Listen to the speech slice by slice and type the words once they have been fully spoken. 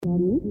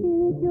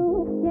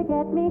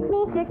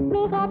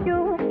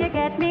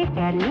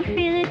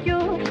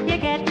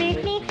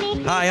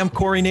Hi, I'm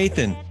Corey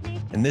Nathan,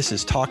 and this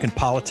is Talking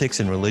Politics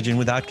and Religion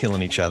Without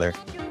Killing Each Other.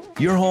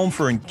 Your home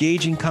for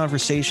engaging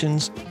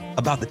conversations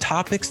about the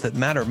topics that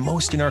matter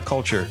most in our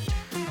culture.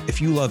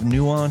 If you love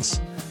nuance,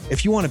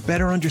 if you want to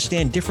better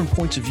understand different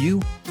points of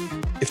view,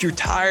 if you're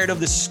tired of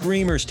the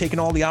screamers taking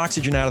all the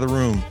oxygen out of the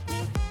room,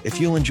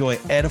 if you'll enjoy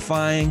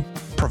edifying,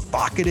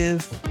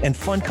 provocative, and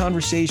fun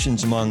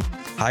conversations among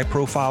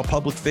high-profile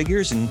public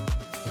figures and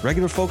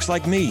regular folks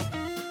like me,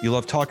 you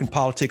love talking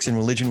politics and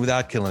religion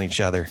without killing each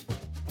other.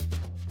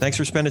 Thanks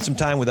for spending some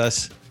time with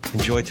us.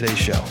 Enjoy today's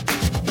show.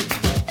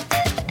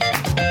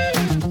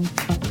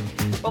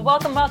 Well,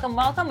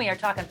 welcome. We are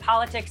talking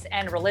politics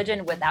and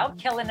religion without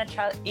killing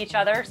each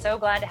other. So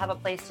glad to have a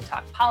place to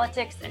talk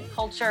politics and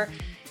culture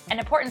and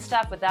important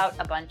stuff without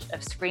a bunch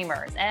of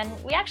screamers. And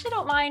we actually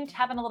don't mind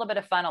having a little bit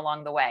of fun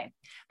along the way.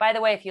 By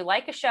the way, if you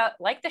like the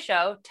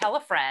show, tell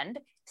a friend.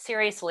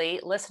 Seriously,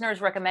 listeners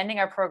recommending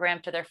our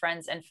program to their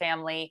friends and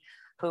family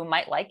who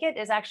might like it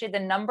is actually the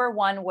number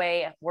one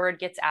way word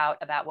gets out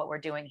about what we're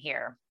doing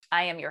here.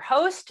 I am your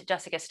host,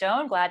 Jessica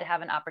Stone, glad to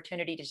have an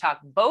opportunity to talk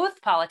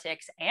both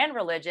politics and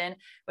religion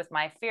with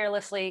my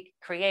fearlessly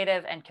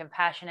creative and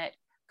compassionate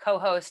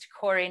co-host,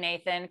 Corey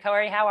Nathan.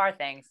 Corey, how are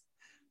things?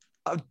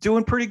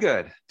 Doing pretty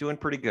good.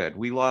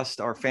 We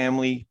lost our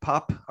family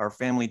pup, our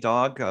family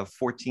dog of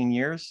 14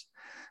 years,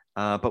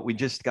 but we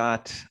just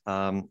got,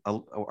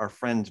 our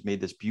friends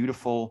made this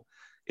beautiful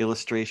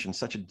illustration,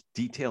 such a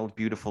detailed,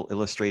 beautiful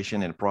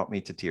illustration, and it brought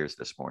me to tears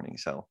this morning.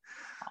 So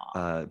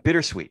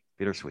bittersweet.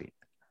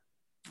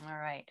 All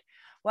right.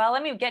 Well,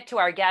 let me get to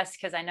our guests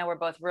because I know we're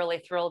both really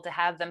thrilled to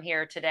have them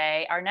here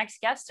today. Our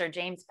next guests are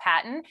James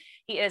Patton.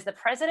 He is the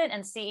president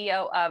and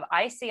CEO of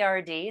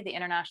ICRD, the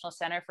International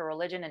Center for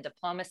Religion and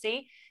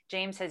Diplomacy.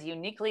 James has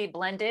uniquely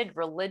blended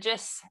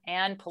religious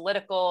and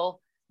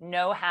political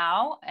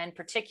know-how, in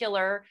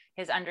particular,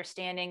 his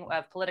understanding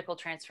of political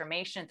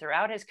transformation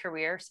throughout his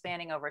career,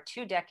 spanning over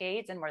 2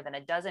 decades in more than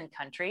a dozen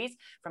countries,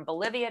 from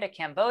Bolivia to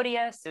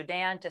Cambodia,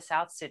 Sudan to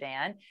South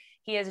Sudan.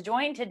 He is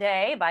joined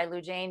today by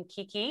Loujain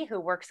Kiki, who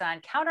works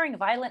on countering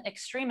violent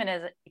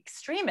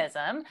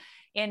extremism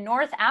in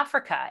North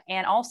Africa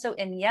and also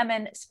in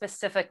Yemen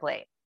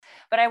specifically.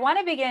 But I want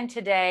to begin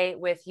today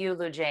with you,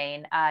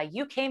 Loujain.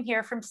 You came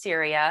here from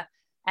Syria,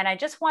 and I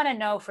just want to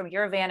know from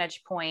your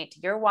vantage point,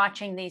 you're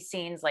watching these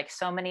scenes like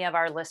so many of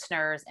our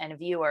listeners and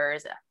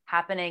viewers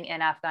happening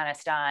in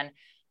Afghanistan.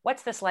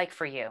 What's this like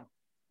for you?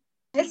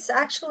 It's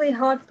actually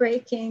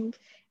heartbreaking.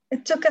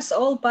 It took us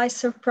all by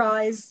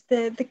surprise,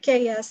 the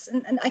chaos.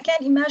 And I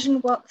can't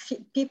imagine what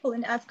people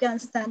in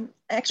Afghanistan,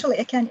 actually,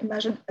 I can't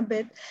imagine a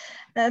bit,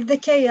 the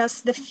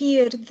chaos, the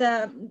fear,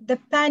 the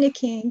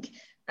panicking,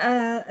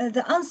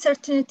 the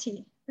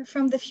uncertainty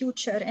from the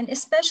future, and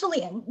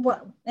especially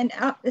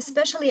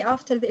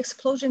after the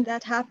explosion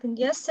that happened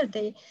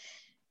yesterday.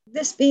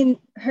 This been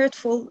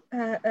hurtful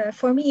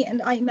for me,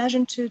 and I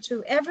imagine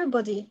to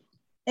everybody.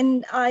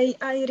 And I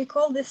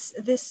recall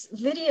this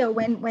video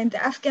when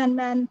the Afghan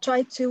man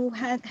tried to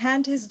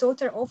hand his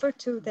daughter over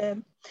to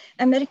the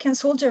American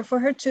soldier for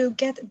her to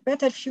get a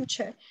better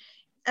future.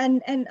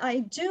 And I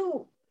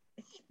do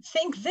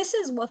think this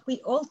is what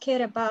we all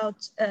care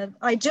about.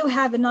 I do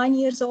have a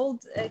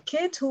 9-year-old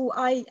kid who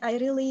I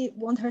really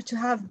want her to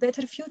have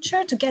better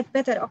future, to get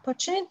better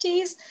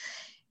opportunities.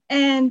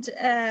 And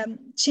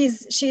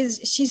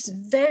she's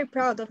very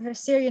proud of her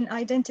Syrian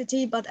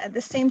identity, but at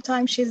the same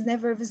time, she's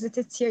never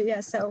visited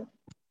Syria. So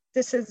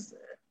this is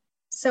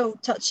so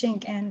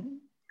touching, and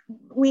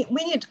we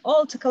need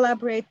all to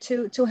collaborate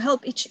to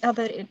help each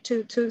other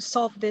to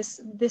solve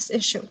this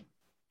issue.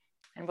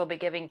 And we'll be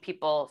giving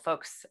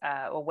folks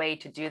a way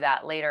to do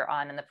that later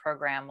on in the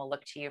program. We'll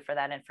look to you for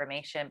that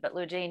information. But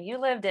Loujain, you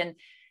lived in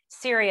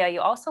Syria,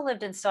 you also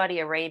lived in Saudi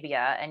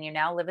Arabia, and you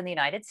now live in the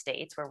United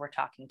States, where we're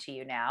talking to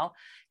you now.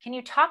 Can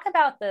you talk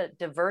about the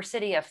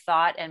diversity of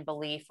thought and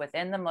belief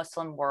within the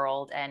Muslim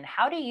world, and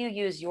how do you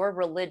use your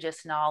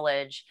religious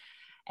knowledge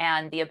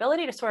and the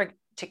ability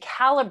to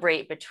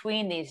calibrate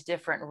between these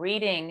different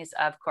readings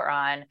of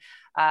Quran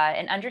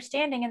and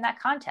understanding in that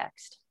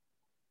context?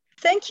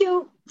 Thank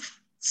you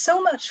so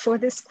much for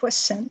this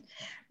question,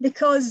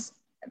 because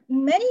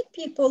many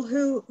people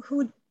who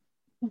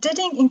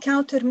didn't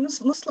encounter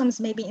Muslims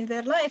maybe in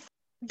their life,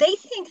 they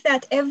think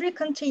that every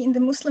country in the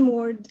Muslim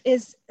world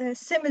is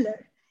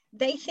similar.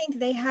 They think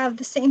they have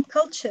the same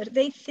culture.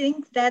 They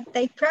think that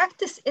they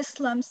practice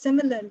Islam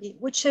similarly,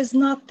 which is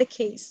not the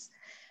case.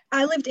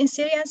 I lived in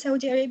Syria and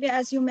Saudi Arabia,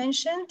 as you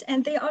mentioned,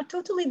 and they are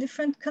totally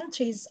different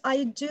countries.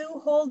 I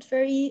do hold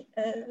very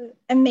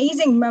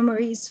amazing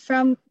memories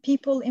from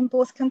people in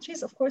both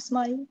countries. Of course,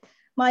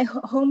 my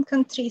home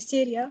country,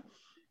 Syria.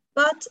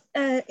 But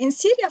in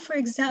Syria, for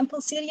example,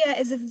 Syria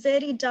is a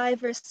very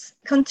diverse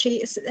country.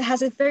 It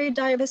has a very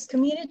diverse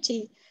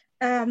community.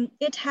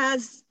 It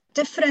has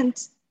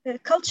different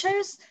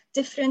cultures,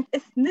 different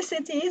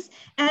ethnicities,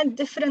 and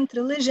different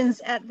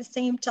religions at the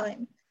same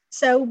time.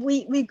 So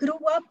we grew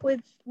up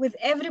with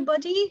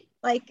everybody,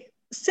 like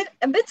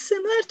a bit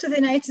similar to the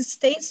United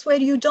States, where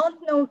you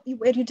don't know,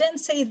 where you didn't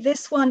say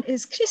this one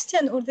is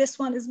Christian or this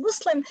one is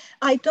Muslim.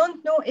 I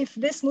don't know if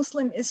this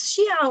Muslim is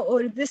Shia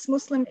or this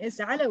Muslim is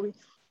Alawi.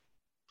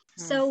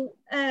 So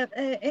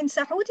in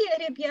Saudi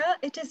Arabia,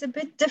 it is a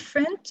bit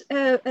different.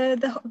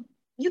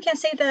 You can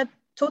say that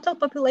total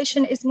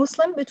population is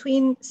Muslim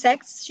between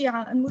sects,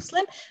 Shia and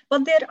Muslim,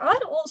 but there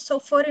are also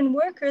foreign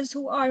workers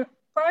who are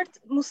part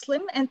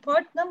Muslim and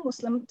part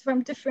non-Muslim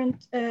from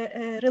different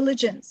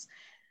religions.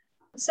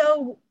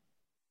 So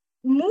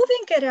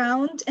moving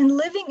around and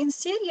living in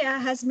Syria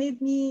has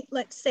made me,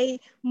 let's say,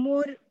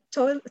 more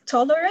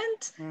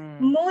tolerant,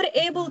 more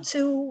able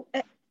to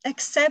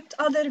accept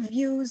other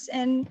views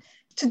and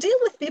to deal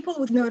with people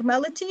with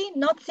normality,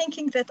 not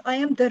thinking that I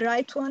am the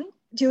right one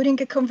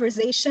during a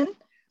conversation.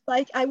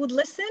 Like I would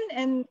listen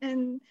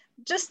and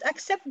just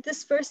accept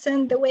this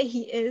person the way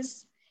he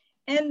is.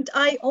 And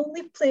I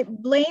only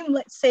blame,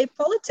 let's say,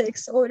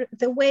 politics or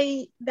the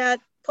way that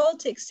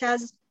politics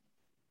has,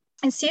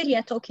 in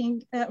Syria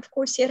talking, of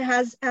course, Syria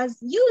has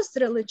used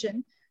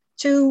religion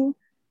to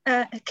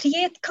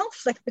create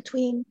conflict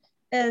between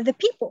the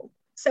people.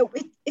 So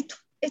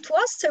it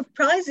was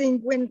surprising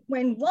when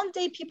one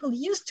day people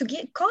used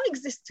to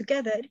coexist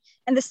together,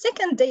 and the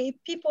second day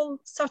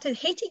people started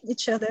hating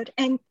each other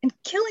and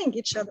killing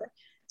each other.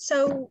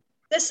 So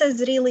this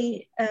is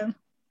really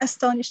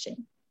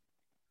astonishing.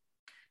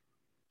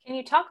 Can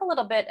you talk a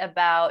little bit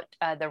about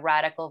the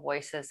radical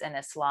voices in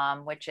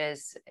Islam, which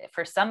is,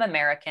 for some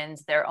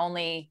Americans, their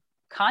only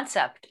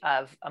concept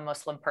of a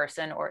Muslim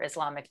person or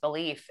Islamic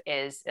belief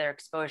is their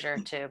exposure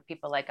to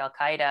people like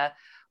Al-Qaeda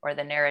or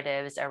the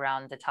narratives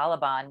around the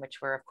Taliban,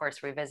 which we're, of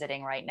course,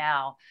 revisiting right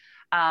now.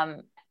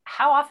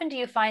 How often do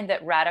you find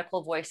that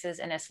radical voices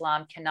in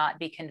Islam cannot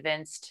be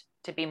convinced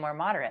to be more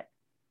moderate?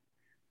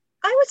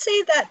 I would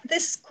say that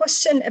this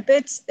question a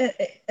bit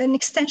an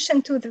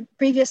extension to the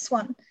previous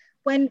one.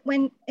 When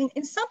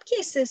in some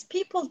cases,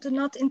 people do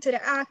not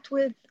interact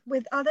with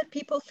other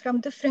people from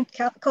different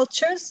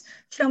cultures,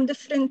 from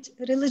different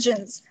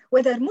religions,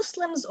 whether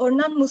Muslims or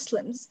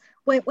non-Muslims.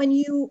 When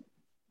you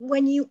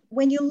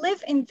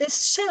live in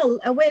this shell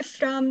away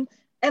from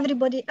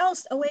everybody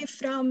else, away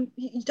from,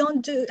 you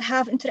don't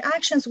have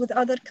interactions with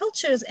other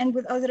cultures and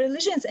with other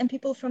religions and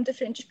people from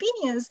different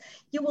opinions,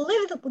 you will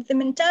live with the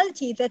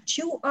mentality that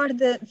you are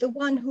the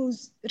one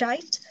who's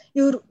right,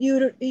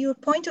 your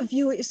point of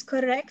view is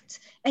correct,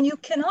 and you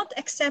cannot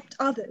accept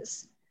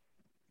others.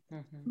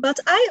 But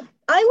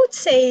I would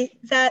say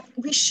that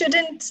we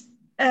shouldn't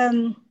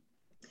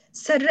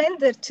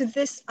surrender to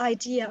this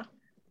idea.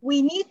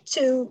 We need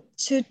to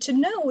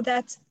know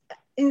that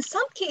in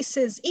some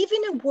cases,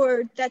 even a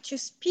word that you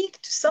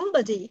speak to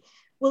somebody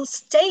will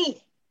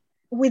stay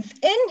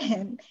within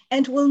him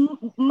and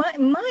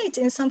might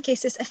in some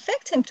cases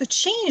affect him to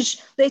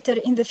change later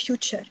in the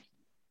future.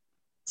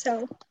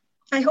 So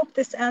I hope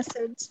this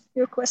answered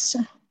your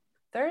question.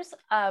 There's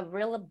a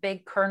real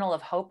big kernel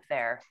of hope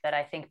there that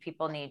I think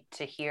people need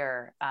to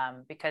hear,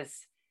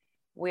 because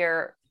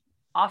we're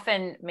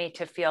often made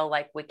to feel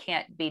like we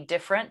can't be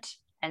different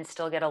and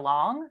still get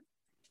along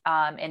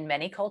in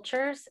many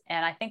cultures.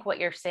 And I think what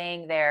you're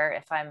saying there,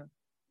 if I'm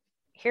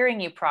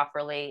hearing you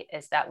properly,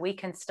 is that we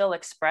can still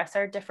express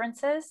our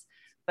differences,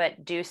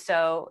 but do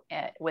so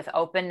with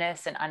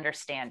openness and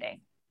understanding.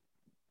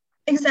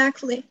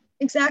 Exactly.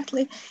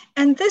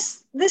 And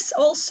this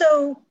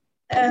also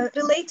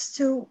relates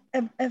to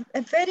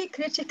a very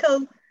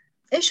critical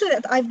issue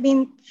that I've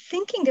been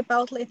thinking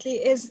about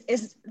lately is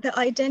the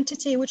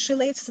identity, which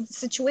relates to the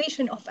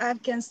situation of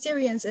Afghan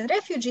Syrians and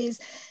refugees,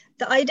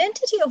 the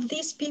identity of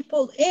these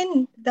people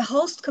in the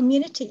host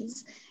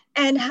communities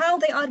and how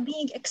they are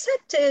being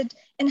accepted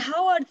and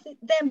how are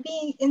them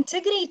being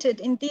integrated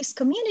in these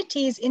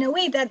communities in a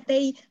way that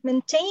they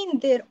maintain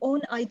their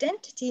own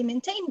identity,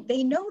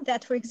 they know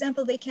that, for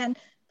example, they can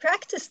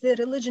practice their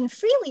religion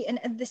freely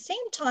and at the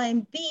same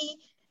time be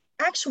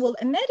actual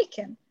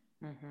American.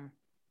 Mm-hmm.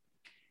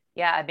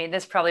 Yeah, I mean,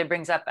 this probably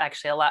brings up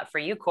actually a lot for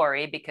you,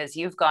 Corey, because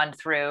you've gone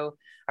through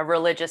a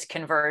religious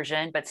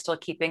conversion, but still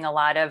keeping a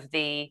lot of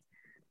the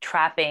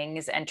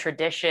trappings and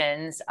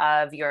traditions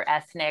of your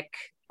ethnic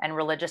and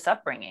religious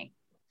upbringing.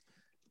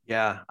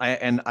 Yeah,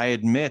 I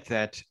admit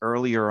that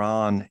earlier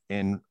on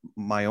in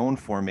my own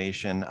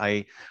formation,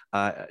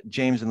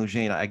 James and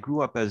Loujain, I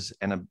grew up as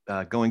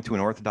going to an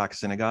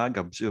Orthodox synagogue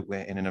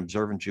in an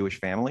observant Jewish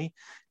family,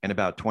 and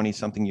about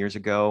 20-something years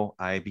ago,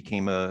 I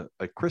became a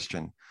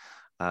Christian.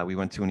 We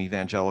went to an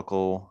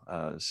evangelical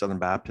Southern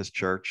Baptist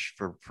church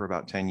for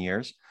about 10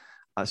 years.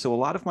 So a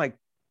lot of my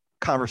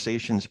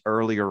conversations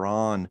earlier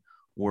on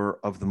were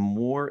of the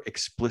more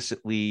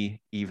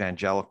explicitly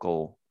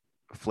evangelical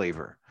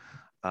flavor.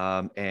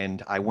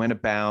 And I went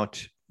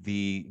about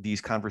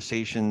these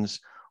conversations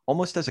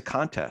almost as a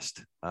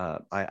contest.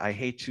 I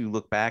hate to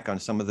look back on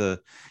some of the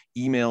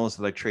emails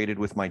that I traded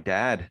with my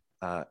dad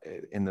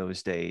in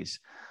those days,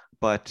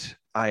 but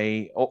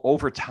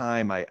over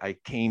time, I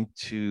came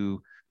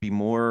to be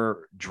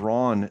more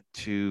drawn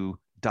to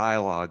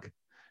dialogue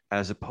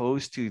as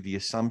opposed to the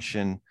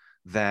assumption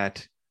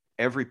that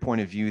every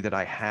point of view that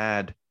I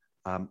had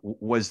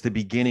was the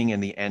beginning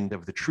and the end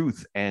of the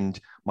truth. And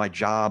my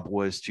job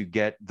was to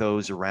get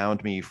those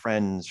around me,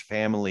 friends,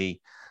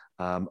 family,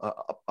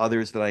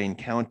 others that I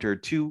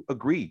encountered, to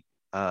agree.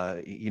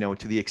 To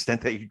the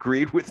extent they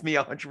agreed with me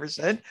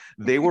 100%,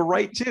 they were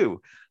right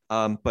too.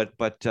 But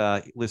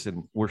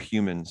listen, we're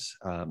humans.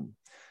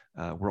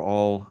 We're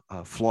all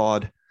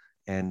flawed.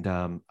 And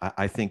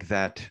I think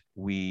that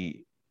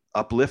we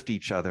uplift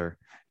each other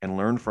and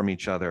learn from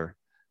each other,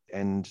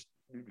 and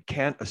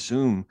can't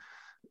assume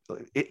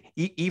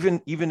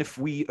even if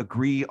we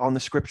agree on the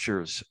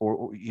scriptures,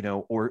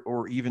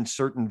 or even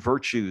certain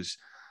virtues,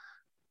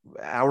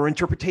 our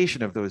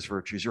interpretation of those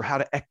virtues, or how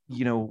to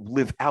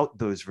live out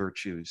those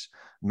virtues,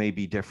 may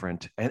be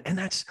different, and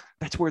that's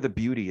where the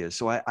beauty is.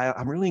 So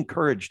I'm really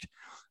encouraged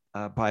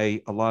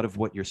by a lot of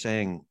what you're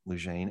saying,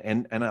 Loujain,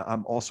 and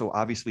I'm also,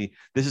 obviously,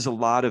 this is a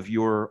lot of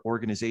your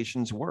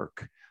organization's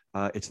work.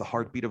 It's the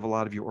heartbeat of a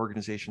lot of your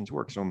organization's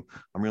work. So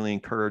I'm really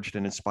encouraged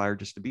and inspired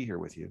just to be here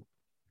with you.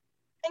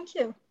 Thank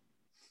you.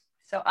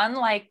 So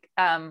unlike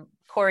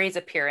Corey's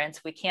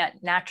appearance, we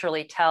can't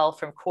naturally tell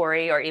from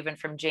Corey, or even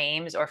from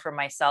James, or from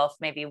myself,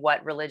 maybe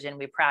what religion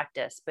we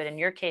practice. But in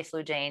your case,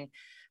 Loujain,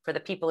 for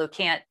the people who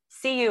can't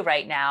see you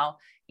right now,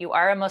 you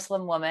are a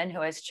Muslim woman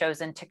who has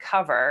chosen to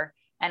cover.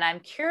 And I'm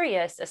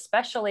curious,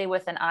 especially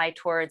with an eye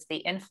towards the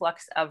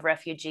influx of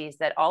refugees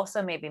that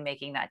also may be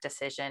making that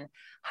decision,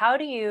 how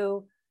do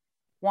you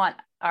want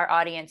our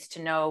audience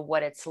to know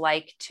what it's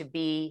like to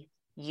be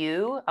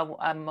you,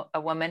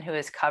 a woman who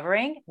is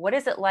covering? What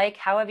is it like?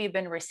 How have you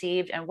been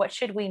received? And what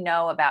should we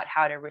know about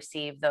how to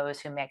receive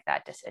those who make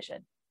that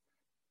decision?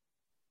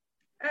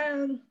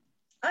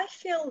 I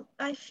feel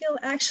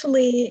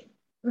actually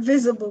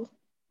visible.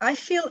 I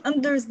feel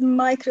under the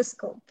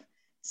microscope.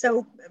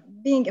 So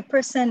being a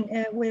person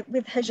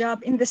with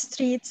hijab in the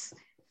streets,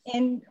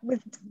 and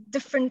with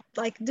different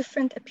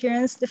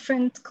appearance,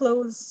 different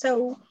clothes.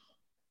 So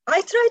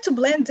I try to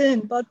blend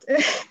in, but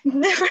it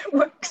never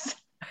works.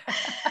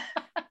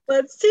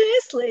 But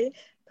seriously,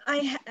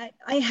 I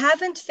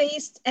haven't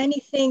faced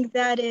anything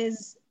that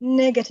is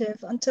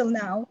negative until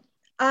now.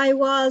 I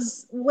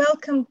was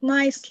welcomed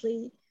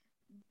nicely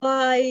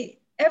by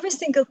every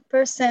single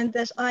person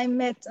that I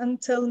met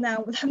until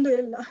now,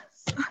 alhamdulillah.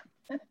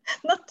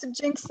 Not to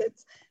jinx it.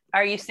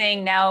 Are you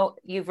saying now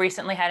you've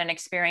recently had an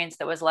experience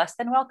that was less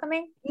than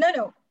welcoming?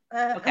 No.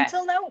 Okay.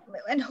 Until now,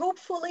 and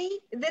hopefully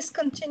this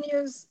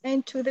continues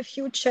into the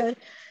future.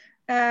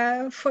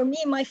 For me,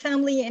 my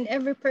family, and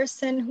every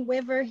person,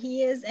 whoever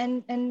he is,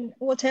 and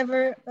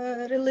whatever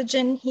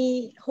religion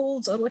he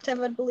holds, or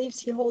whatever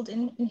beliefs he holds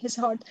in his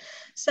heart.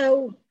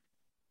 So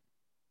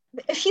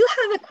if you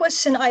have a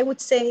question, I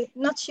would say,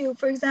 not you,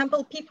 for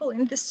example, people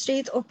in the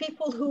street, or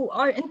people who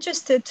are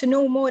interested to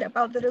know more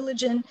about the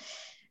religion,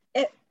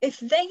 if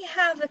they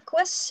have a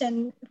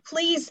question,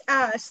 please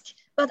ask.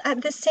 But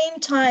at the same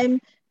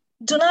time,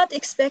 do not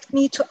expect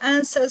me to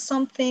answer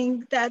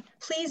something that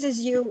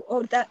pleases you,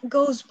 or that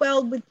goes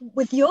well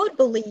with your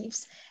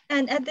beliefs.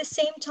 And at the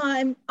same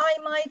time, I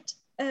might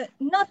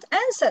not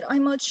answer. I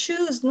might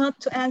choose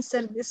not to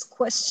answer this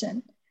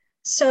question.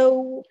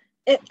 So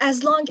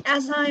as long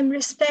as I'm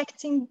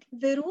respecting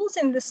the rules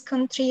in this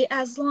country,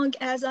 as long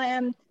as I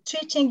am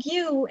treating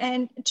you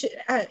and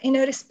in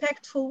a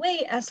respectful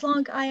way, as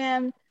long as I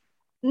am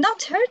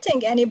not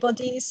hurting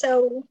anybody,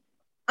 so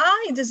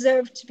I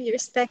deserve to be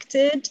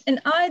respected,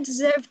 and I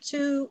deserve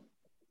to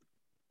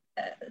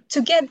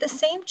get the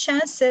same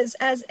chances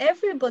as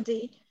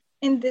everybody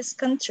in this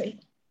country.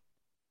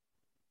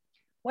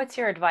 What's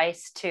your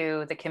advice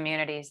to the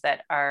communities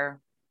that are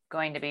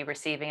going to be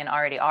receiving, and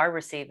already are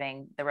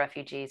receiving, the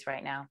refugees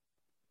right now?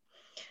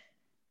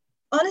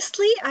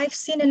 Honestly, I've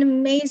seen an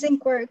amazing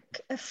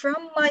work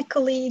from my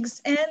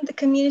colleagues and the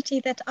community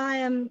that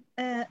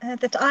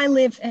I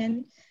live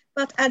in.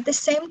 But at the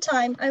same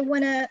time, I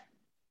want to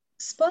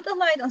spot a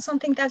light on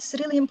something that's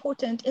really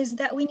important, is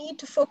that we need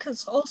to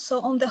focus also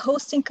on the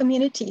hosting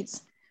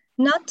communities,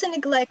 not to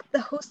neglect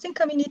the hosting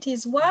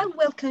communities while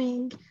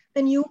welcoming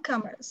the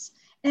newcomers.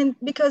 And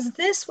because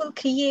this will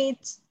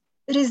create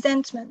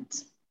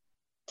resentment.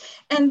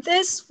 And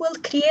this will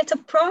create a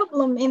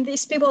problem in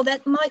these people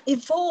that might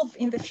evolve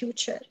in the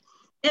future.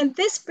 And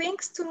this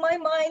brings to my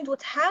mind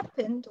what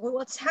happened, or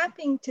what's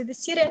happening to the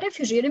Syrian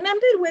refugee.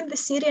 Remember when the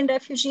Syrian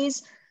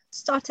refugees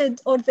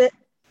started, or the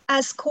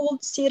as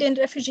called Syrian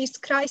refugees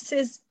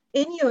crisis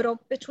in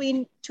Europe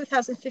between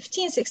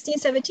 2015, 16,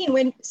 17,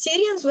 when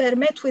Syrians were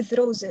met with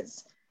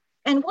roses.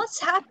 And what's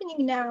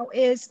happening now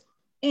is,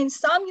 in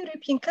some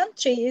European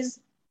countries,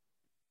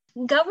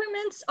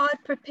 governments are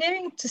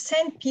preparing to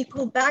send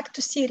people back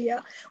to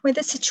Syria when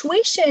the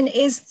situation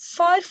is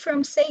far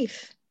from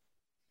safe.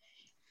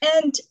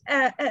 And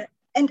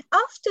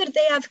after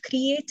they have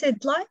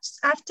created lives,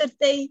 after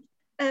they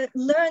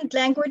learned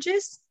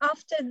languages,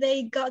 after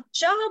they got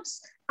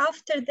jobs,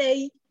 after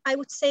they, I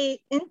would say,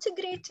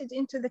 integrated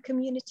into the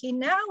community,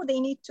 now they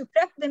need to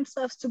prep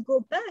themselves to go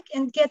back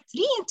and get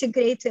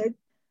reintegrated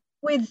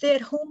with their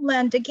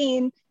homeland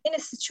again, in a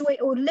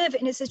situation, or live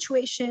in a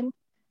situation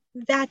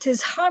that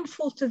is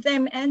harmful to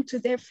them and to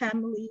their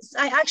families.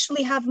 I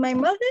actually have my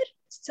mother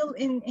still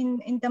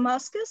in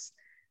Damascus.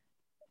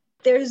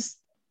 There's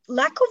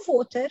lack of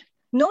water,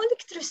 no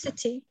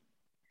electricity,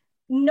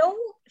 no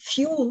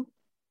fuel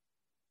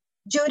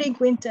during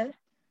winter,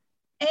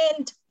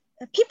 and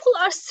people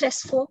are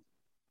stressful.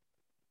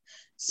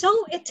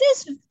 So it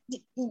is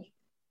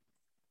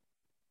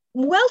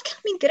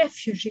welcoming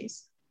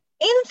refugees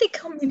in the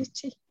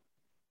community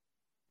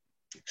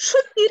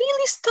should be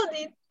really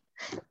studied.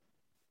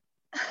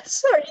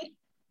 Sorry.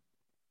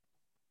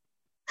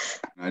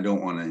 I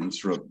don't want to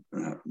interrupt,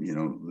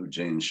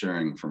 Loujain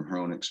sharing from her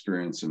own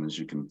experience. And as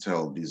you can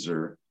tell, these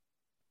aren't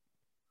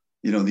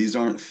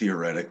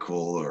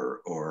theoretical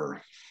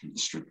or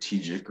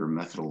strategic or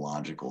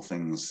methodological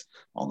things,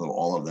 although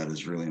all of that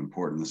is really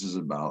important. This is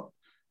about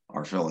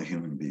our fellow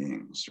human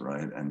beings,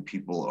 right? And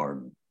people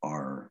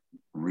are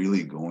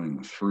really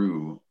going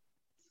through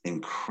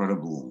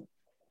incredible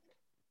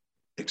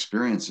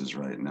experiences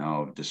right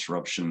now of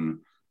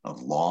disruption,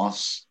 of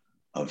loss,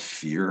 of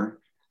fear.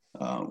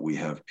 We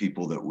have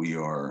people that we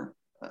are,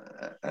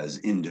 as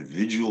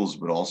individuals,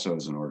 but also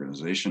as an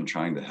organization,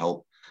 trying to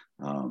help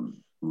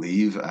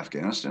leave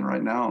Afghanistan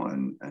right now.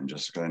 And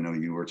Jessica, I know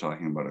you were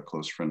talking about a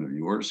close friend of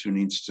yours who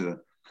needs to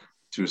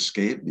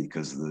escape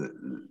because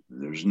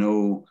there's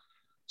no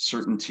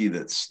certainty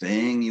that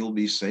staying you'll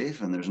be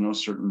safe, and there's no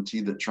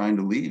certainty that trying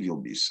to leave you'll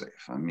be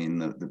safe. I mean,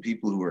 the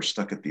people who are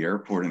stuck at the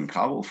airport in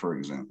Kabul, for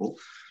example,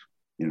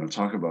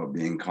 talk about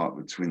being caught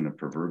between the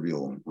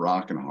proverbial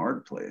rock and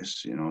hard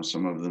place.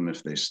 Some of them,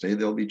 if they stay,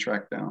 they'll be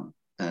tracked down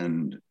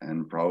and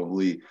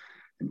probably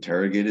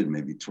interrogated,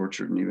 maybe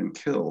tortured and even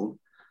killed.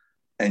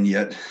 And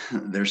yet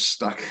they're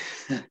stuck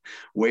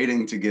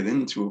waiting to get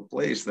into a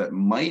place that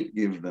might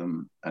give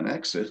them an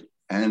exit,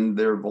 and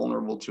they're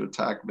vulnerable to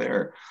attack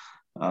there.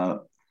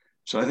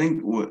 So I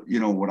think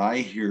what I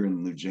hear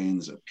in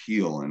Loujain's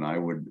appeal, and I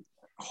would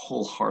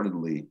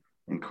wholeheartedly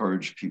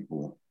encourage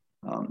people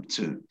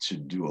to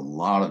do a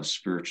lot of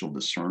spiritual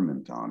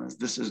discernment on, is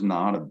this is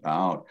not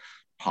about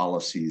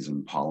policies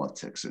and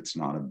politics. It's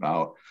not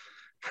about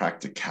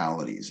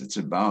practicalities. It's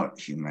about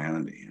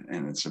humanity,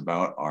 and it's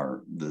about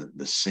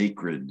the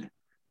sacred,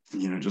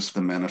 just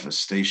the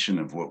manifestation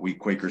of what we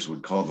Quakers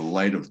would call the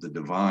light of the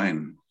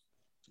divine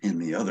in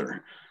the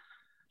other.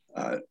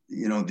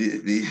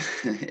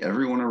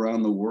 Everyone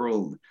around the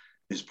world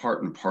is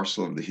part and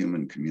parcel of the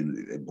human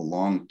community. They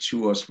belong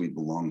to us. We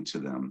belong to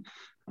them.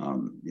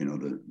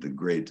 The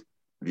great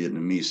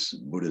Vietnamese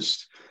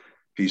Buddhist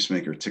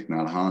peacemaker Thich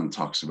Nhat Hanh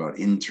talks about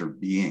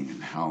interbeing,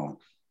 and how,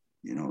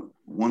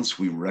 once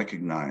we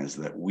recognize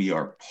that we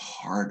are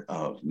part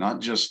of, not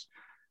just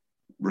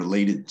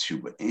related to,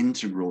 but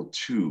integral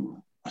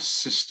to a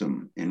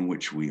system in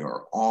which we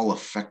are all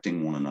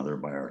affecting one another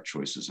by our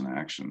choices and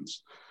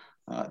actions,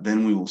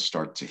 then we will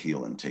start to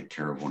heal and take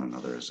care of one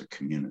another as a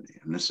community.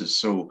 And this is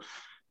so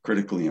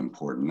critically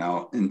important.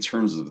 Now, in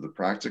terms of the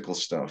practical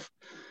stuff,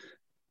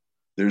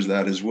 there's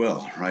that as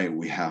well, right?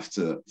 We have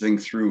to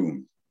think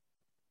through,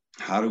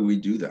 how do we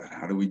do that?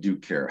 How do we do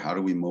care? How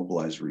do we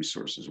mobilize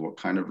resources? What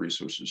kind of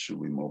resources should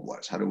we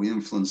mobilize? How do we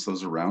influence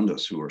those around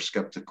us who are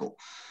skeptical,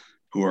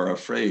 who are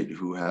afraid,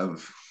 who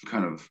have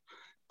kind of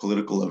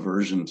political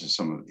aversion to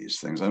some of these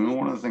things? I mean,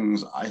 one of the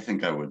things I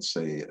think I would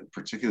say,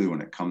 particularly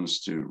when it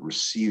comes to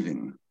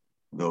receiving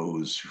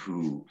those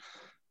who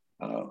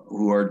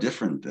are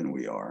different than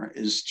we are,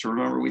 is to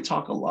remember, we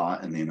talk a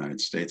lot in the United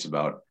States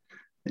about,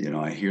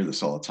 I hear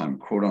this all the time,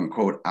 quote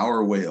unquote,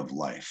 our way of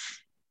life.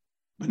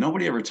 But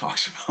nobody ever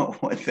talks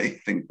about what they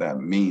think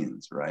that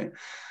means, right?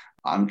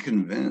 I'm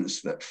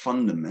convinced that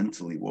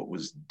fundamentally what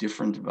was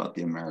different about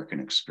the American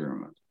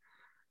experiment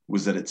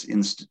was that its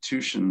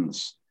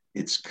institutions,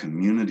 its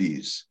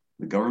communities,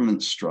 the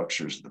government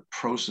structures, the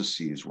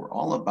processes were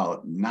all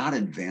about not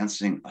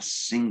advancing a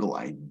single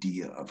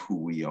idea of who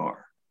we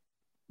are.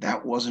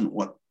 That wasn't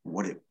what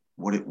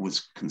it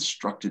was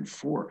constructed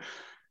for.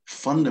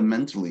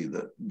 Fundamentally,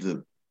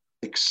 the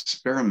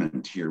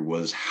experiment here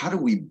was, how do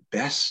we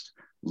best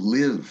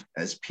live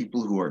as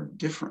people who are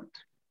different,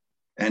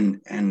 and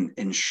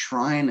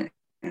enshrine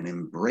and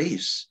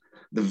embrace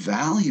the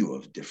value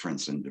of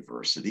difference and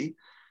diversity,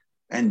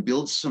 and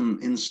build some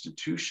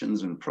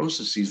institutions and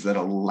processes that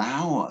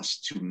allow us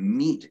to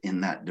meet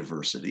in that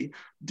diversity,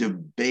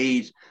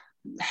 debate,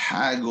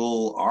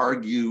 haggle,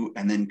 argue,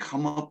 and then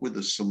come up with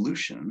a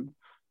solution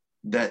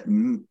that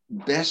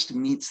best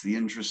meets the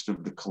interest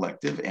of the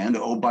collective. And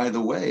oh, by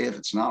the way, if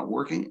it's not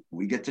working,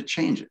 we get to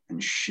change it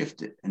and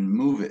shift it and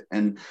move it.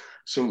 And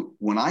so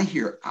when I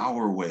hear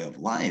our way of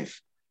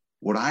life,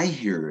 what I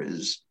hear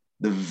is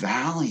the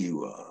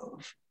value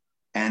of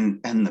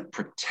and the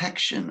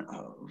protection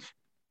of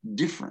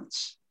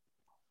difference,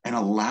 and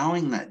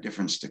allowing that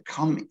difference to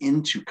come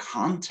into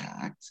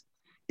contact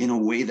in a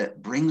way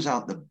that brings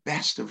out the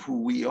best of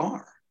who we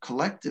are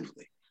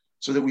collectively,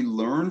 so that we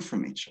learn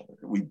from each other,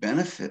 we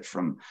benefit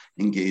from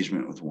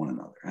engagement with one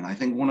another. And I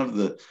think one of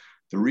the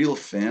real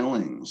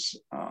failings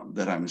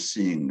that I'm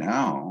seeing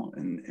now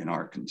in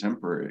our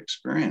contemporary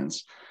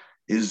experience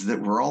is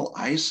that we're all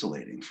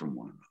isolating from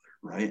one another.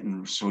 right?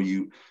 And so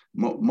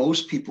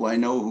most people I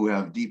know who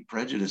have deep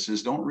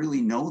prejudices don't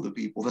really know the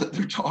people that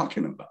they're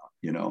talking about.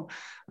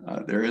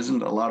 There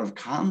isn't a lot of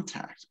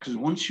contact, because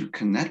once you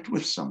connect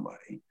with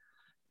somebody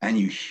and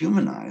you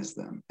humanize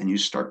them and you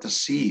start to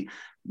see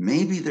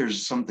maybe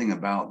there's something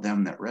about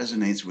them that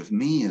resonates with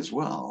me as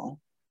well,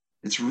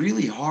 it's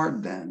really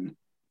hard then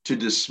to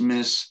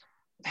dismiss,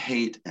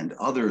 hate, and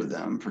other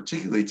them,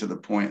 particularly to the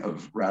point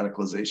of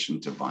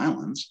radicalization to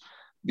violence,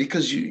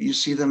 because you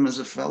see them as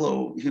a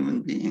fellow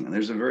human being. And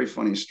there's a very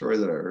funny story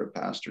that I heard a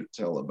pastor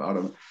tell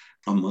about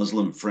a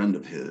Muslim friend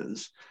of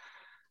his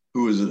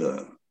who was at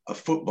a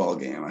football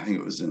game. I think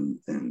it was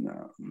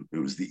it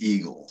was the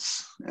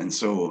Eagles. And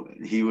so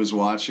he was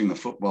watching the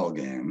football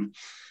game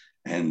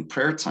and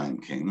prayer time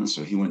came. And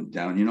so he went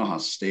down. You know how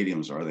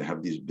stadiums are, they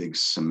have these big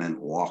cement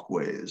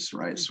walkways,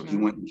 right? Mm-hmm. So he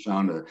went and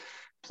found a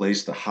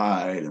place to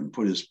hide and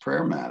put his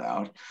prayer mat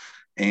out,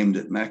 aimed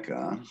at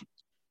Mecca,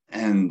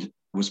 and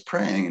was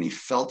praying, and he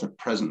felt a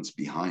presence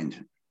behind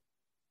him.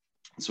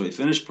 And so he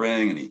finished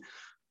praying and he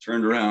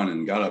turned around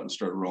and got up and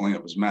started rolling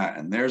up his mat.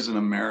 And there's an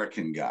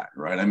American guy,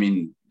 right? I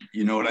mean,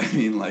 you know what I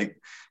mean? Like,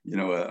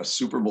 a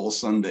Super Bowl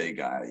Sunday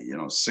guy,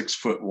 6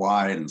 foot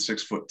wide and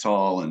 6 foot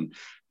tall and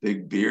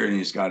big beard. And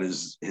he's got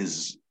his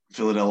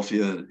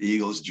Philadelphia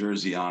Eagles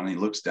jersey on. And he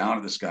looks down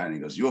at this guy and he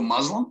goes, "You a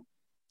Muslim?"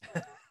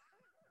 And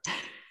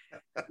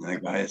the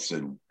guy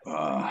said,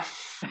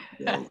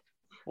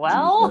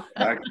 well,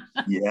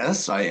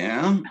 yes, I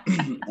am.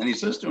 And he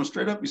says to him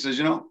straight up, he says,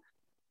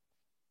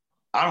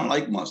 "I don't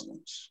like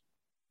Muslims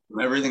from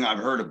everything I've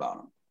heard about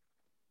them."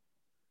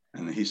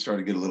 And he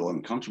started to get a little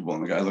uncomfortable.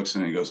 And the guy looks at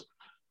him and he goes,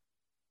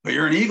 "But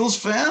you're an Eagles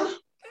fan?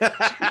 It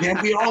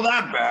can't be all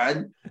that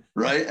bad."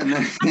 Right. And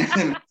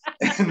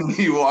then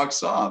he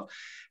walks off.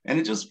 And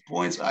it just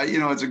points,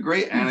 it's a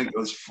great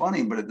anecdote. It's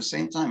funny, but at the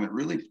same time, it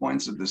really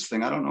points at this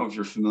thing. I don't know if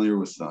you're familiar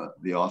with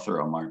the author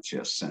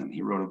Amartya Sen.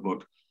 He wrote a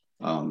book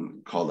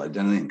called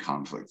Identity and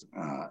Conflict.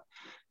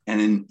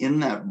 And in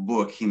that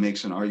book, he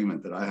makes an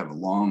argument that I have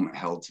long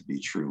held to be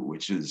true,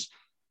 which is,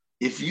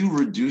 if you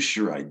reduce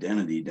your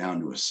identity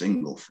down to a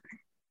single thing,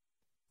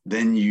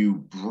 then you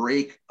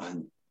break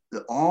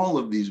all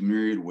of these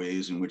myriad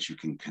ways in which you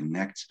can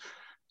connect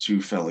to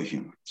fellow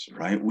humans,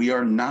 right? We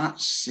are not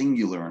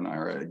singular in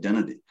our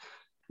identity.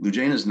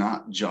 Loujain is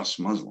not just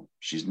Muslim.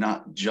 She's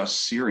not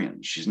just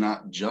Syrian. She's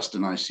not just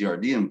an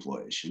ICRD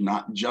employee. She's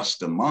not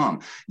just a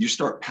mom. You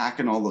start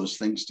packing all those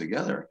things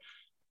together,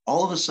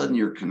 all of a sudden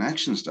your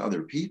connections to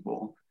other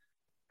people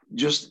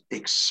just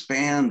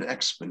expand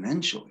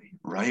exponentially,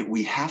 right?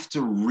 We have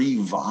to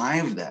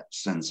revive that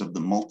sense of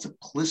the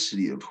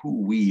multiplicity of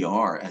who we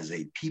are as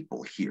a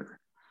people here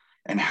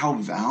and how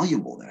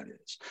valuable that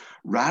is.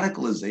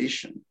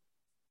 Radicalization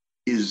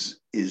is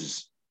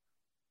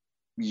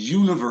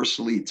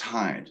universally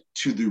tied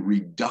to the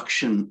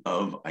reduction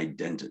of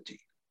identity,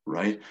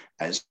 right?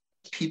 As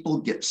people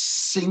get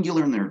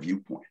singular in their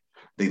viewpoint,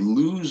 they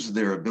lose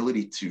their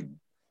ability to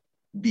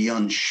be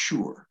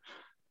unsure.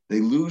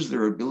 They lose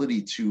their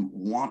ability to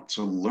want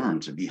to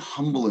learn, to be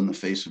humble in the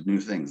face of new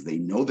things. They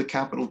know the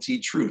capital T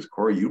truth.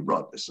 Corey, you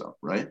brought this up,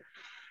 right?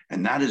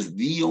 And that is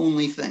the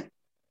only thing.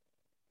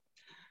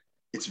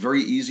 It's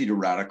very easy to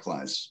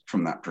radicalize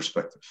from that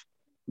perspective,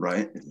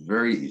 right? It's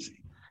very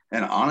easy.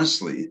 And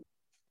honestly,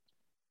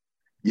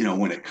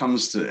 when it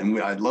comes to, and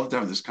I'd love to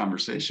have this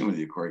conversation with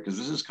you, Corey, because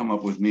this has come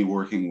up with me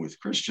working with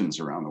Christians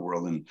around the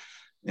world and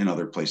in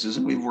other places.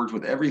 And we've worked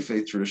with every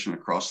faith tradition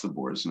across the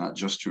board. It's not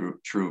just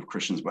true of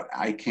Christians, but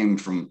I came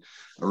from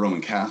a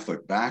Roman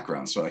Catholic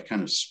background. So I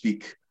kind of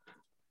speak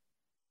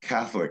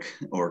Catholic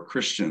or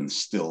Christian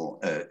still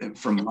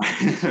from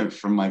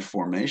my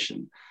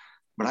formation.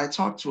 But I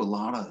talk to a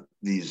lot of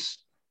these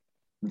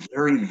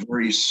very,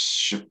 very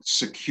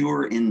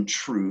secure in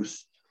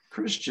truth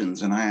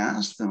Christians. And I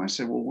asked them, I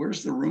said, well,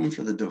 where's the room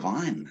for the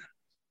divine?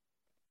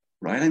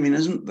 Right? I mean,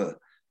 isn't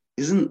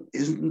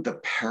the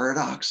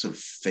paradox of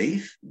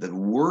faith, the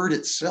word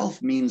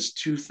itself means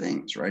two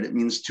things, right? It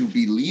means to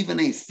believe in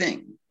a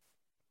thing,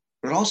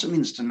 but it also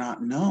means to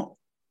not know,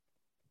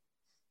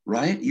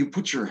 right? You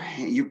put your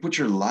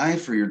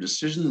life or your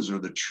decisions or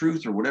the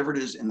truth or whatever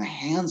it is in the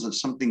hands of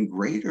something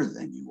greater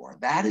than you are.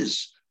 That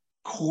is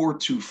core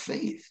to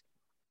faith.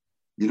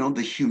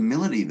 The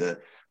humility, the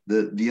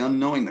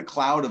unknowing, the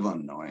cloud of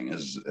unknowing,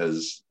 as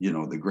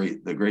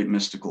the great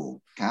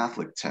mystical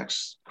Catholic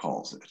text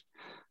calls it.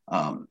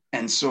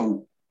 And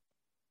so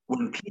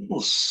when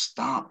people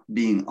stop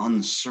being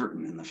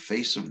uncertain in the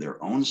face of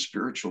their own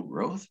spiritual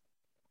growth,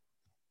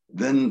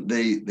 then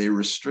they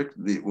restrict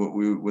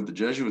what the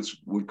Jesuits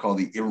would call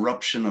the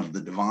eruption of the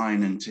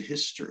divine into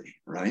history,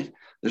 right?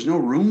 There's no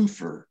room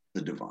for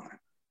the divine.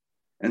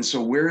 And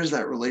so where is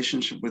that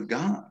relationship with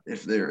God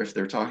if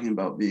they're talking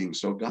about being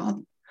so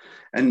godly?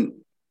 And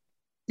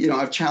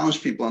I've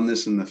challenged people on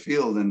this in the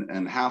field,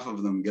 and half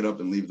of them get up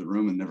and leave the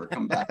room and never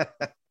come back.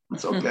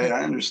 It's okay,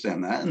 I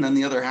understand that. And then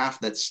the other half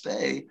that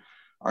stay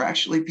are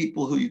actually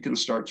people who you can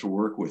start to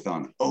work with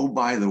on, oh,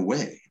 by the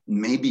way,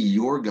 maybe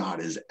your God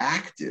is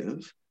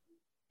active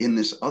in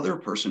this other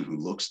person who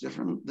looks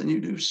different than you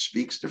do,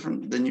 speaks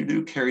different than you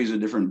do, carries a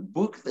different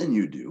book than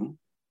you do,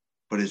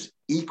 but is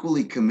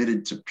equally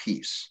committed to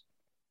peace.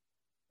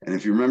 And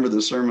if you remember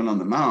the Sermon on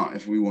the Mount,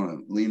 if we want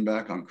to lean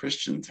back on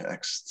Christian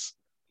texts,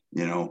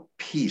 you know,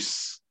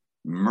 peace,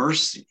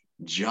 mercy,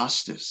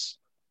 justice,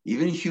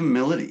 even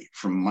humility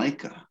from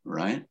Micah,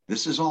 right?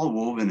 This is all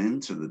woven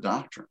into the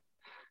doctrine.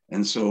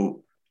 And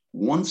so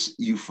once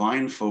you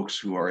find folks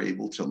who are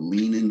able to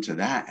lean into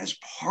that as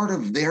part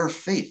of their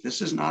faith,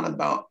 this is not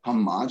about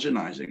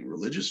homogenizing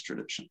religious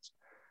traditions,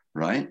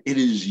 right? It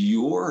is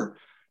your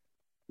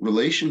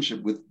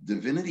relationship with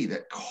divinity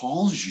that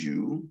calls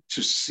you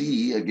to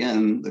see,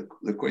 again,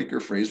 the Quaker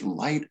phrase,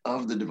 light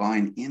of the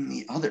divine in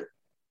the other.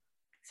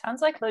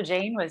 Sounds like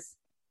Loujain was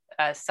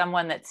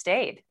someone that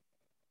stayed.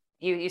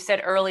 You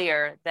said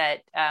earlier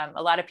that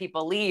a lot of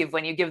people leave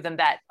when you give them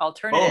that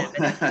alternative.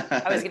 Oh.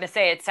 And I was going to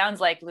say, it sounds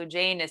like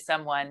Loujain is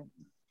someone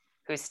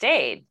who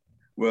stayed.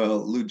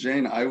 Well,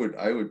 Loujain, I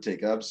would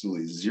take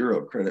absolutely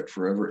zero credit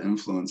for ever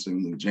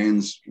influencing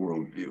Loujain's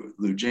worldview.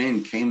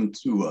 Loujain came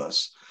to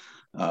us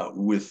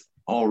with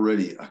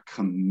already a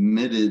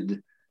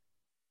committed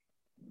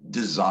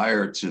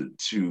desire to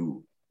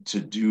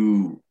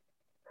do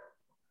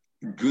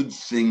good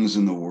things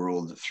in the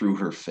world through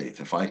her faith.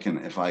 If I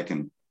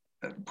can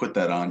put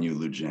that on you,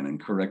 Loujain, and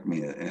correct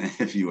me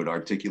if you would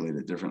articulate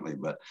it differently,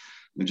 but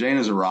Loujain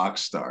is a rock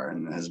star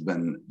and has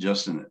been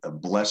just a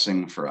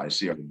blessing for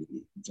ICRD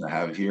to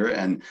have here,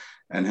 and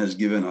has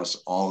given us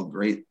all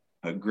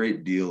a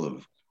great deal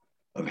of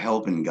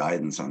help and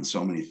guidance on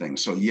so many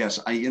things. So yes,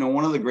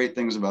 one of the great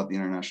things about the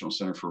International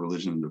Center for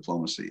Religion and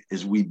Diplomacy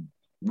is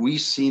we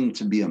seem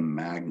to be a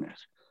magnet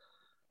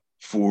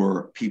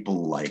for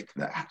people like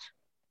that.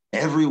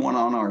 Everyone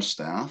on our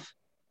staff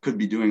could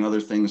be doing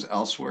other things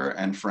elsewhere.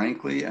 And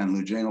frankly, and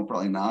Loujain will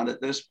probably nod at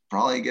this,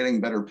 probably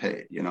getting better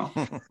paid,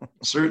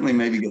 certainly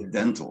maybe get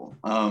dental.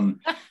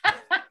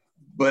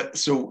 But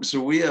so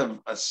we have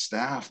a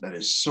staff that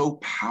is so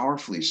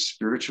powerfully,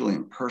 spiritually,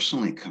 and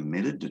personally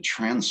committed to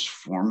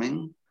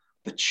transforming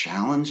the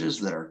challenges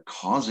that are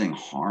causing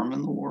harm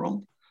in the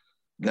world,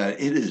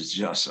 that it is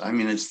just,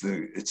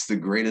 it's the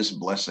greatest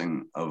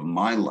blessing of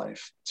my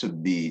life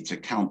to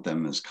count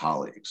them as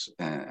colleagues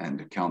and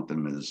to count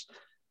them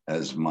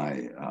as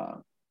my,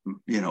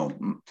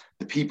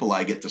 the people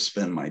I get to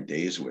spend my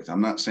days with.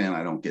 I'm not saying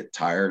I don't get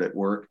tired at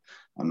work.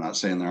 I'm not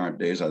saying there aren't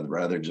days I'd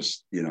rather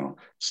just,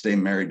 stay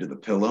married to the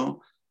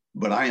pillow,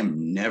 but I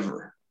am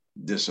never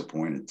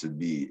disappointed to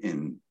be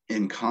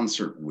in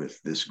concert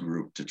with this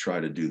group to try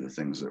to do the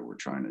things that we're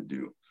trying to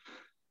do.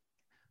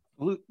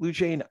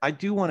 Loujain, I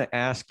do want to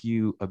ask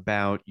you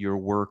about your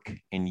work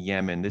in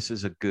Yemen. This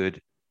is a good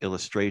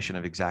illustration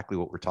of exactly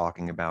what we're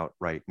talking about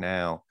right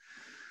now.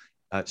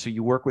 So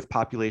you work with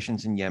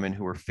populations in Yemen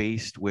who are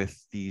faced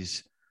with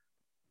these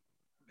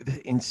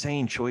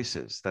insane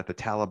choices that the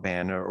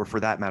Taliban, or for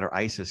that matter,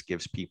 ISIS,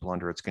 gives people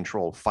under its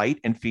control: fight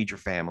and feed your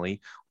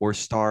family, or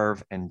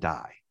starve and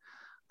die.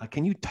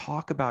 Can you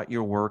talk about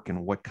your work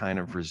and what kind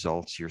of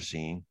results you're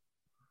seeing?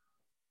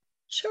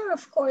 Sure,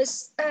 of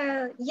course.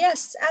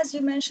 Yes, as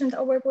you mentioned,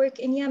 our work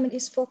in Yemen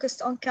is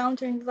focused on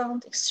countering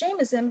violent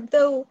extremism,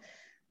 though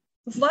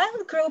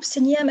violent groups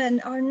in Yemen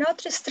are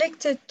not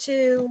restricted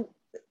to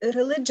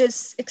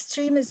religious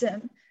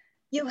extremism.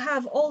 You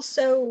have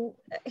also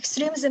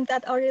extremism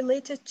that are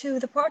related to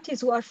the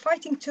parties who are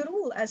fighting to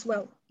rule as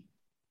well.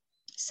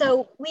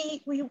 So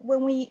we've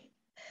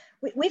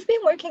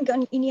been working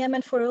in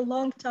Yemen for a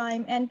long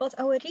time, but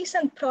our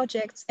recent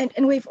projects,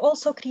 and we've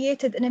also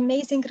created an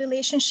amazing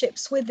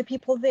relationships with the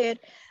people there,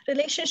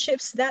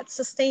 relationships that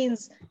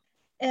sustains,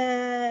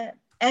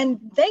 and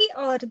they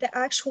are the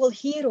actual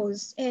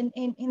heroes in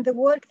the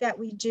work that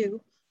we do,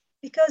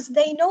 because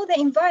they know the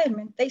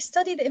environment, they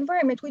study the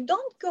environment. We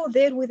don't go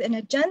there with an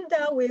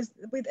agenda, with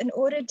an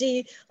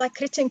already like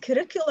written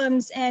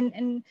curriculums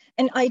and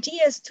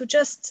ideas to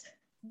just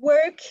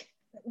work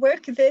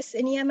this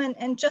in Yemen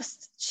and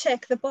just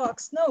check the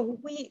box. No,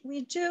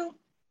 we do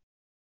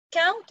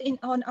count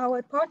on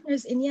our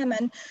partners in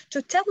Yemen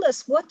to tell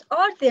us what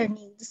are their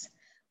needs,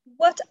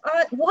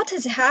 what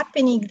is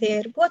happening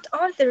there, what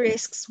are the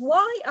risks,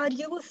 why our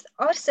youth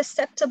are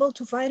susceptible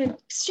to violent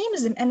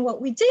extremism. And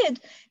what we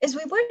did is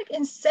we work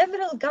in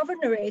several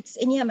governorates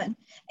in Yemen,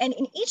 and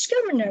in each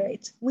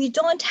governorate we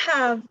don't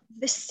have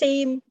the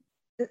same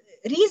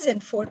reason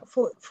for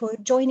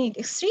joining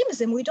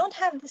extremism. We don't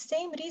have the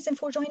same reason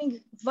for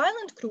joining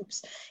violent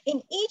groups.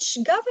 In each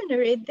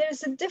governorate,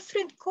 there's a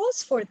different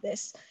cause for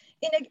this.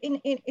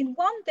 In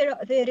one,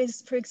 there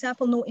is, for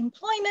example, no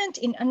employment.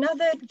 In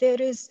another,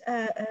 there is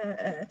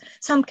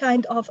some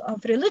kind of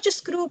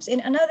religious groups. In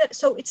another,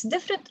 so it's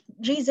different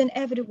reason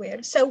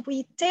everywhere. So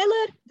we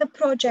tailor the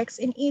projects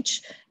in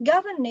each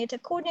governorate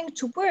according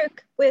to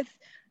work with,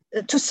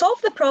 to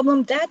solve the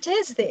problem that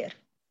is there.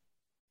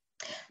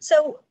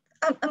 So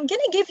I'm going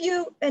to give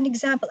you an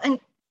example, and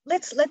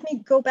let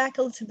me go back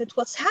a little bit.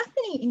 What's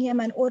happening in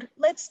Yemen, or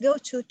let's go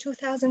to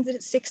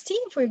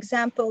 2016, for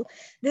example.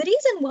 The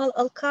reason why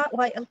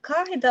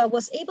Al-Qaeda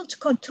was able to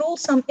control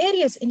some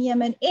areas in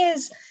Yemen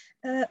is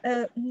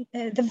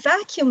the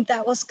vacuum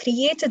that was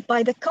created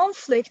by the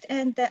conflict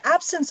and the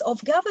absence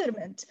of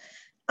government,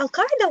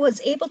 Al-Qaeda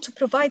was able to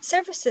provide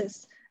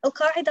services.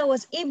 Al-Qaeda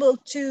was able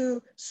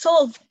to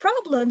solve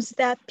problems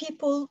that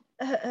people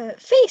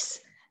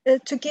face,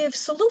 to give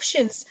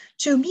solutions,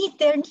 to meet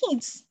their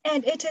needs.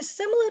 And it is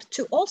similar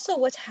to also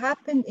what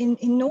happened in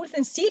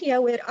northern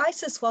Syria, where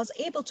ISIS was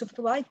able to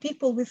provide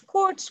people with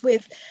courts,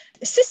 with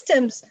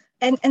systems,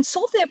 and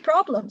solve their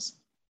problems.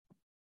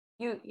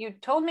 You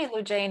told me,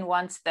 Loujain,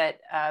 once that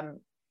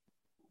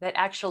that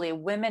actually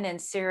women in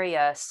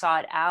Syria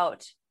sought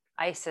out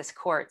ISIS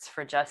courts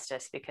for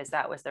justice because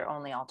that was their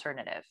only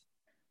alternative.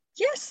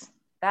 Yes.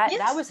 That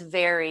was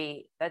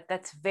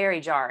that's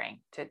very jarring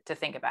to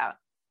think about.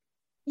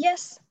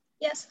 Yes.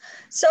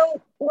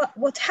 So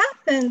what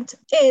happened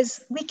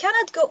is we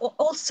cannot go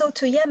also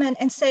to Yemen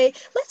and say,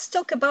 let's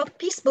talk about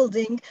peace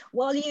building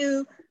while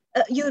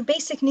your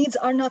basic needs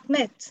are not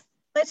met.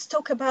 Let's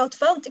talk about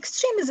violent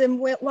extremism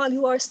while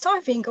you are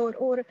starving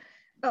or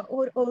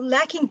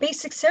lacking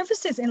basic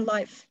services in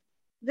life.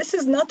 This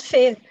is not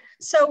fair.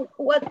 So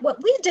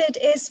what we did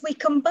is we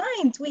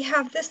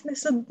have this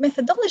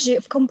methodology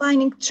of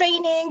combining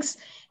trainings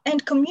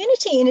and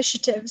community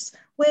initiatives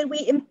where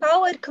we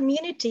empower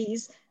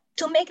communities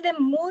to make them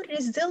more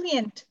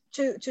resilient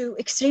to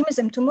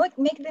extremism, to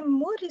make them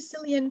more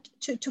resilient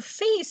to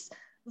face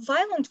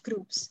violent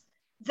groups.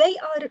 They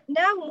are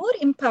now more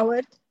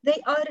empowered.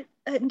 They are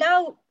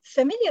now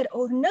familiar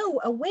or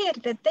aware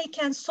that they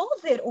can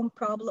solve their own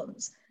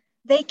problems.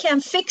 They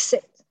can fix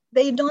it.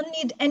 They don't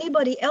need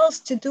anybody else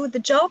to do the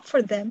job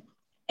for them.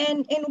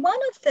 And in one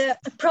of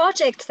the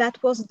projects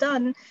that was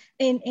done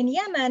in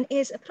Yemen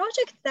is a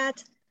project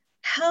that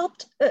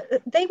helped,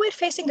 they were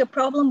facing a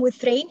problem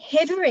with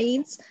heavy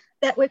rains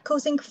that were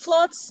causing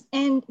floods,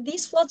 and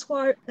these floods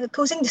were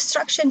causing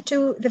destruction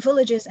to the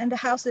villages and the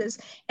houses,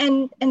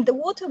 and the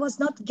water was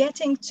not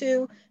getting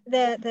to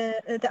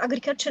the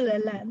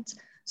agricultural land.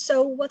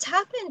 So what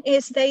happened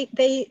is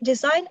they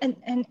designed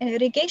an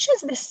irrigation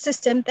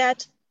system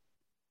that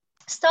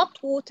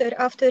stopped water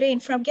after rain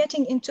from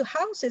getting into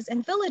houses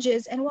and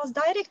villages and was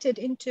directed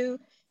into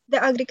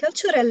the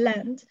agricultural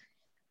land.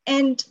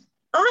 And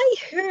I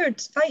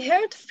heard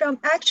from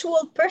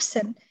actual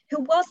person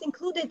who was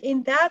included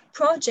in that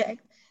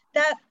project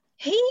that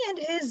he and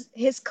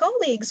his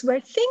colleagues were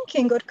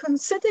thinking or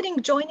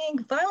considering joining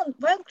violent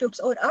groups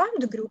or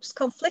armed groups,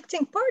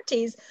 conflicting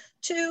parties,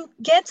 to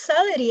get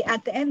salary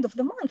at the end of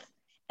the month.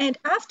 And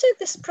after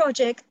this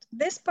project,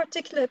 this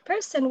particular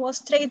person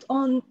was trained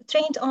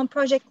on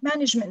project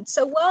management.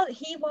 So while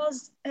he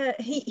was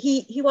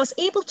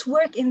able to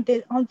work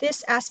on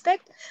this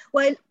aspect,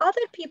 while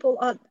other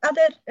people,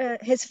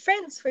 his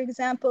friends, for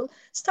example,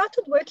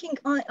 started working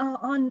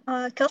on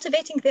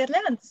cultivating their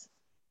lands.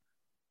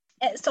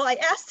 So I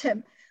asked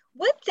him,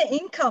 would the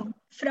income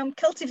from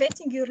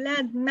cultivating your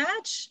land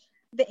match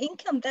the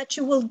income that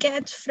you will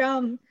get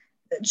from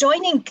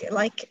joining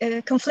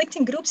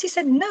conflicting groups? He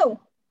said no.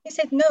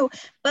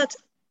 But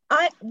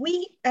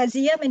we as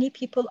Yemeni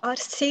people are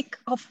sick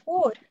of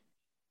war.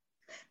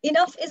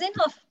 Enough is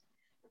enough.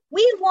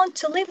 We want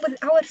to live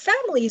with our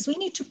families. We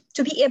need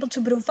to be able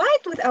to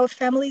provide with our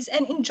families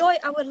and enjoy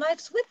our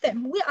lives with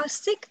them. We are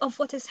sick of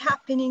what is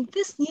happening.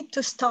 This needs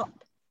to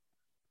stop.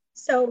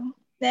 So,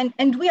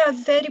 and we are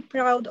very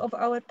proud of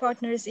our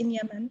partners in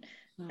Yemen.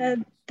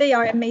 They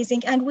are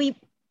amazing. And we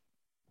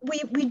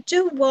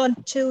do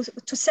want to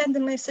send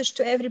a message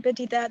to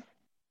everybody that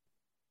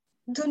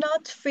do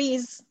not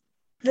freeze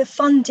the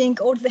funding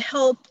or the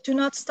help. Do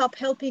not stop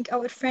helping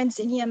our friends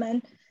in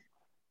Yemen.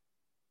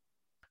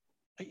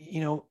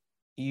 You know,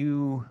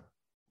 you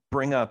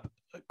bring up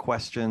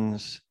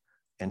questions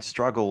and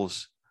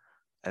struggles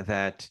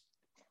that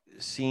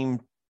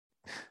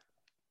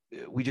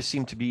we just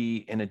seem to be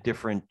in a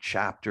different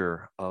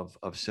chapter of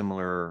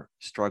similar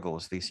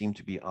struggles. They seem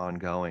to be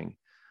ongoing.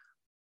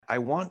 I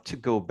want to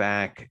go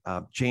back,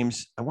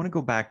 James, I want to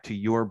go back to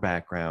your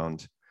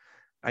background.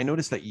 I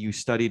noticed that you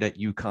studied at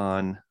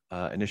UConn,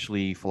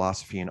 initially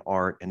philosophy and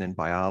art, and then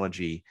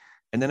biology.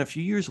 And then a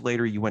few years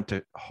later, you went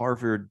to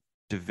Harvard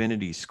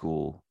Divinity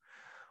School.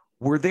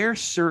 Were there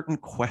certain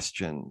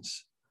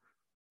questions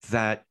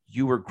that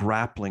you were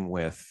grappling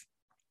with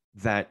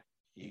that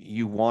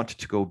you wanted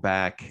to go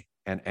back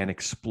and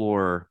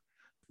explore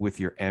with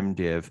your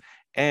MDiv?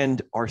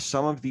 And are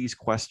some of these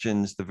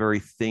questions the very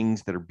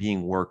things that are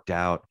being worked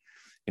out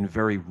in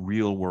very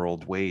real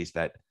world ways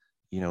that,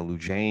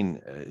 Loujain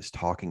is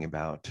talking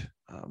about,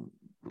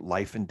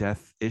 life and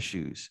death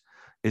issues?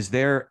 Is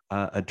there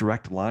a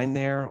direct line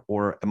there,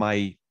 or am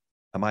I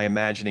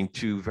imagining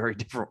two very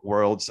different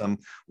worlds?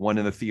 One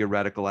in the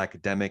theoretical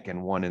academic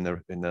and one in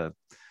the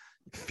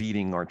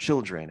feeding our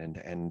children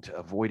and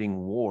avoiding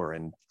war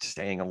and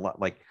staying alive.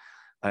 Like,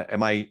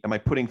 am I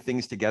putting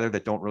things together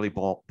that don't really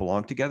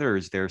belong together, or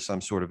is there some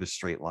sort of a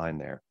straight line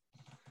there?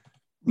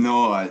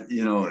 No,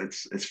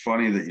 it's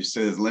funny that you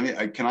say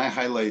this. Can I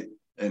highlight,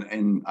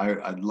 and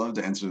I'd love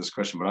to answer this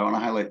question, but I want to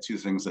highlight two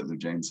things that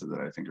Loujain said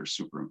that I think are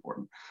super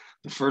important.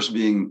 The first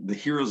being, the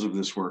heroes of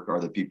this work are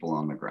the people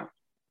on the ground.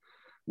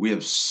 We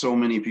have so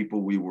many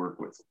people we work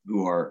with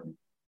who are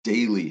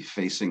daily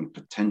facing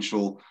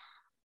potential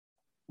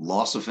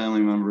loss of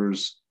family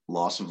members,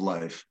 loss of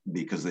life,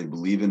 because they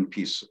believe in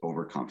peace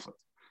over conflict.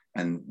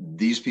 And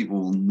these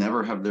people will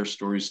never have their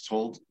stories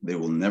told. They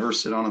will never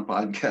sit on a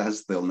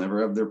podcast. They'll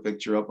never have their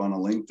picture up on a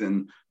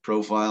LinkedIn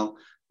profile.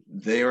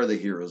 They are the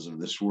heroes of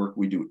this work.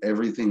 We do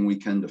everything we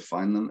can to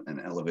find them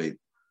and elevate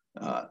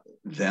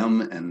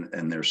them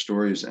and their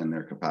stories and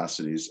their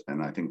capacities.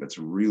 And I think that's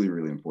really,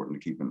 really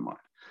important to keep in mind.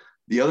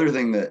 The other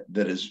thing that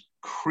is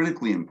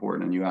critically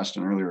important, and you asked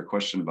an earlier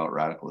question about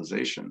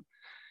radicalization,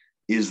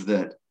 is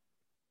that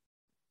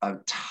a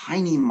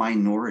tiny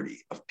minority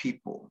of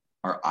people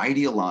are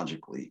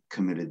ideologically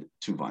committed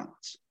to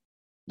violence,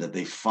 that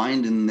they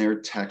find in their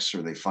texts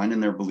or they find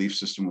in their belief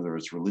system, whether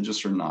it's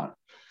religious or not,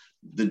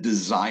 the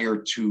desire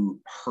to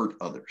hurt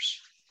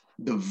others.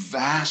 The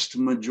vast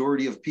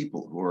majority of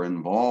people who are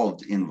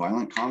involved in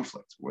violent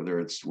conflict,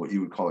 whether it's what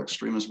you would call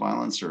extremist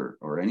violence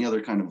or any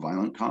other kind of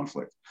violent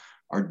conflict,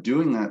 are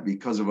doing that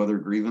because of other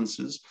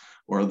grievances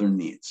or other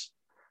needs.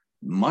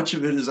 Much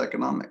of it is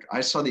economic.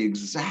 I saw the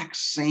exact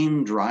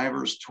same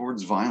drivers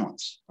towards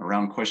violence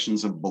around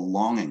questions of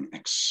belonging,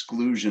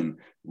 exclusion,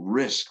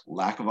 risk,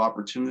 lack of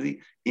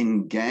opportunity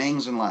in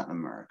gangs in Latin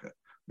America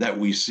that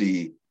we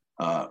see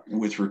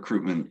with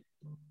recruitment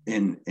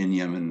in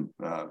Yemen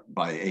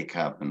by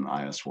ACAP and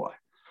ISY.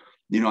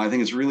 You know, I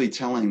think it's really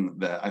telling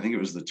that I think it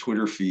was the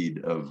Twitter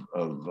feed of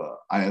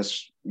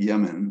IS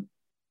Yemen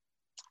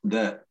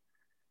that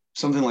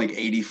something like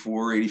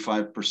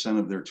 85%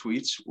 of their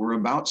tweets were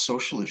about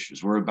social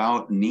issues, were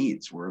about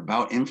needs, were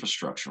about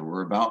infrastructure,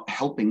 were about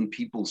helping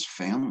people's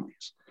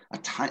families.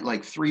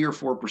 Like 3 or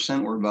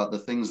 4% were about the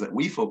things that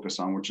we focus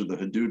on, which are the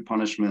hudud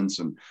punishments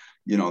and,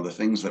 you know, the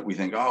things that we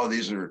think, oh,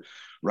 these are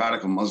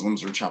radical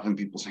Muslims are chopping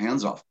people's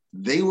hands off.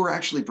 They were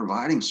actually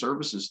providing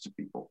services to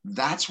people.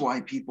 That's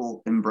why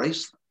people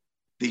embrace them.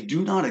 They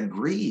do not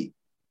agree.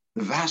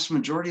 The vast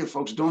majority of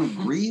folks don't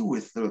agree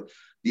with the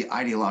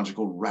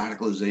ideological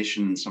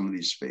radicalization in some of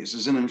these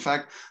spaces. And in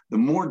fact, the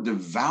more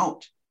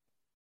devout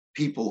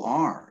people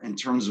are in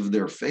terms of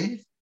their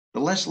faith,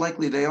 the less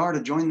likely they are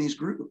to join these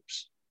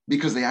groups,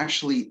 because they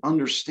actually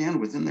understand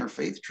within their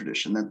faith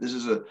tradition that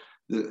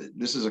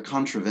this is a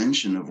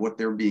contravention of what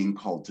they're being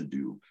called to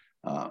do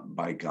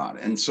by God.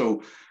 And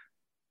so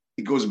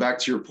it goes back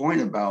to your point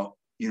about,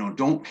 you know,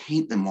 don't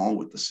paint them all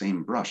with the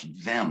same brush.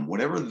 Them,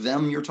 whatever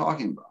them you're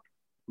talking about,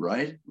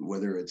 right?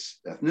 Whether it's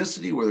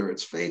ethnicity, whether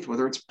it's faith,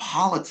 whether it's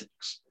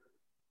politics.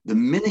 The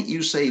minute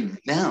you say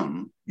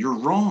them, you're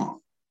wrong,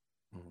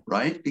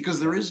 right? Because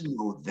there is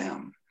no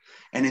them.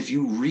 And if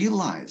you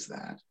realize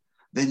that,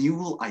 then you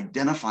will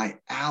identify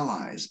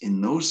allies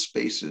in those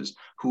spaces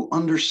who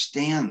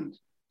understand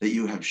that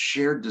you have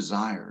shared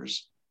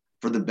desires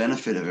for the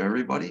benefit of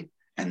everybody.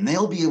 And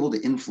they'll be able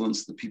to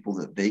influence the people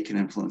that they can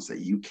influence that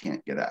you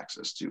can't get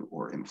access to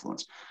or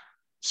influence.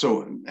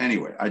 So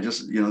anyway, I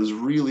just, you know, there's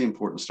really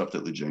important stuff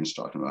that Loujain's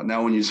talking about.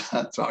 Now, when you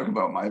talk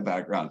about my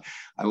background,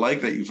 I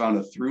like that you found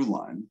a through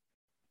line.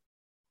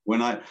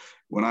 When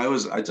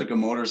I took a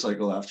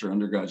motorcycle after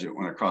undergraduate,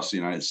 went across the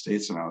United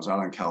States, and I was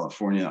out in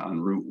California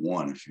on Route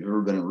 1. If you've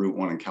ever been on Route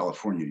 1 in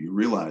California, you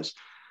realize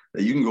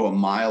that you can go a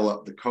mile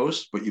up the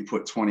coast, but you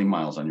put 20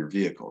 miles on your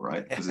vehicle,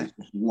 right? Because it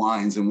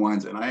winds and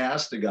winds. And I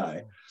asked a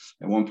guy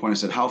at one point, I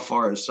said, how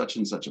far is such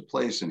and such a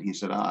place? And he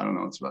said, I don't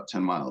know, it's about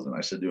 10 miles. And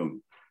I said to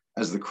him,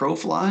 as the crow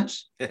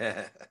flies?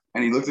 And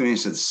he looked at me and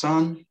said,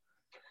 son,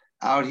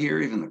 out here,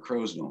 even the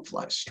crows don't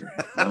fly straight.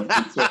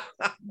 Right? So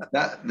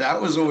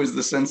that was always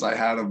the sense I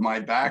had of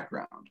my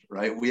background,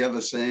 right? We have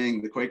a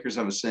saying, the Quakers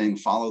have a saying,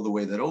 follow the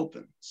way that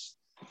opens.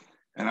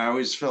 And I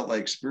always felt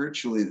like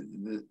spiritually,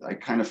 I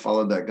kind of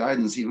followed that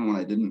guidance, even when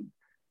I didn't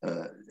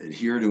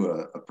adhere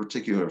to a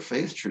particular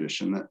faith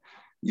tradition, that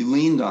you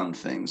leaned on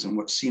things and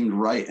what seemed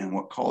right and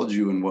what called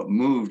you and what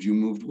moved, you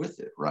moved with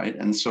it, right?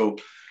 And so,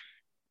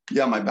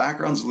 yeah, my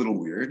background's a little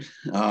weird.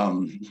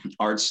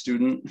 Art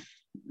student,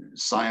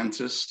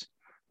 scientist.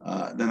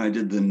 Then I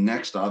did the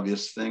next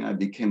obvious thing. I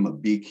became a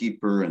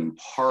beekeeper in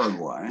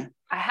Paraguay.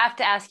 I have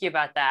to ask you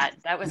about that.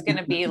 That was going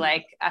to be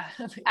like,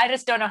 I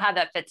just don't know how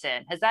that fits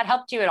in. Has that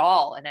helped you at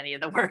all in any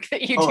of the work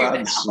that you do now?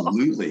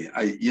 Absolutely.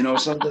 You know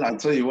something, I'll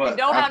tell you what. You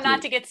know how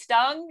not to get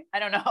stung? I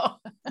don't know.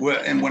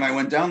 Well, and when I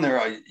went down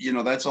there,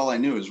 that's all I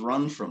knew is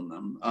run from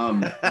them.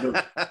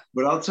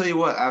 But I'll tell you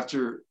what,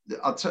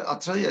 I'll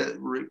tell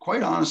you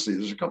quite honestly,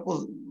 there's a couple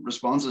of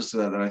responses to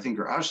that I think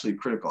are absolutely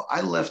critical. I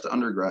left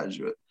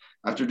undergraduate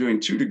after doing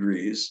 2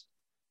 degrees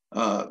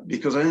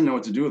because I didn't know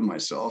what to do with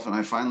myself. And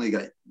I finally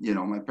got,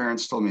 my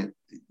parents told me,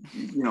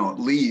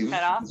 leave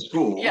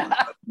school. Yeah.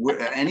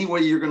 Any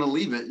way you're going to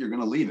leave it, you're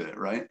going to leave it.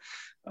 Right.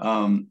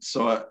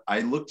 So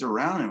I looked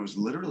around, and it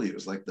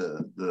was like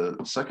the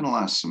second to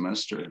last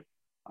semester,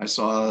 I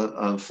saw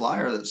a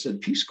flyer that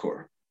said Peace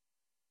Corps.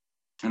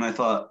 And I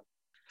thought,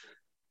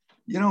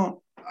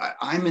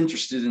 I'm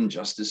interested in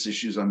justice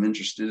issues. I'm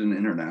interested in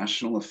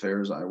international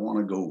affairs. I want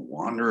to go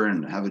wander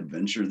and have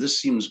adventure.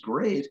 This seems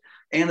great.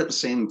 And at the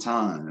same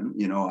time,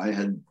 I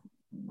had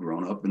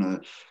grown up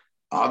in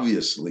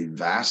obviously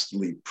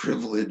vastly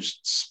privileged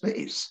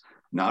space,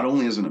 not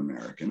only as an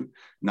American,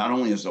 not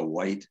only as a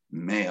white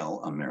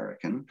male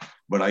American,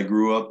 but I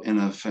grew up in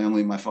a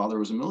family, my father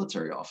was a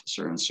military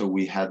officer. And so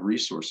we had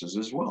resources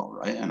as well,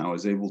 right? And I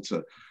was able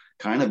to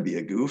kind of be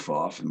a goof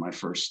off in my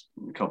first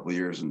couple of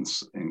years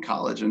in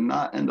college and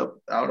not end up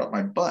out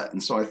my butt.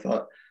 And so I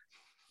thought,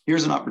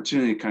 here's an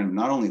opportunity to kind of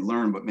not only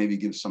learn, but maybe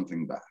give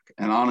something back.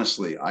 And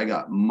honestly, I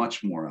got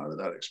much more out of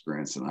that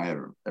experience than I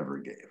ever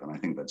gave. And I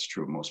think that's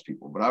true of most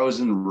people. But I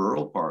was in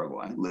rural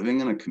Paraguay, living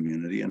in a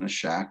community in a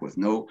shack with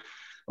no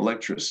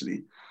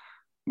electricity,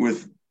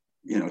 with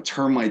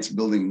termites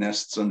building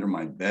nests under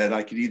my bed.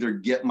 I could either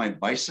get my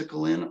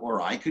bicycle in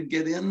or I could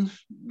get in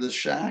the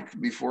shack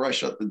before I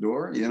shut the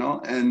door,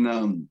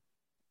 and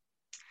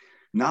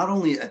not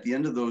only at the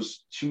end of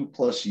those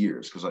 2+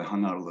 years, because I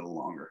hung out a little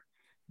longer,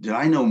 did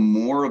I know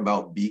more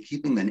about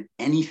beekeeping than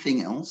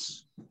anything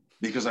else,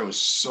 because I was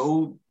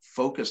so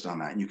focused on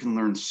that. And you can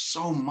learn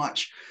so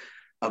much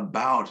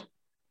about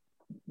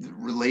the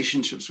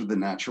relationships with the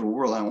natural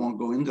world. I won't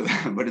go into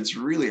that, but it's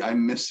really, I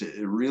miss it.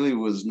 It really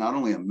was not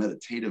only a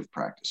meditative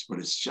practice, but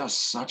it's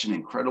just such an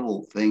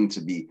incredible thing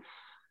to be,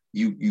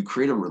 you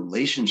create a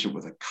relationship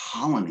with a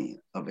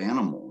colony of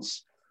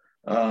animals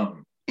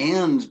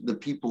and the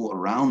people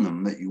around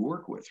them that you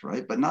work with,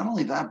 right? But not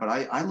only that, but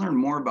I learned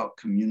more about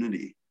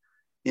community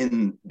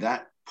in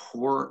that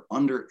poor,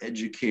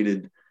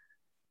 undereducated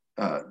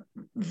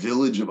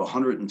village of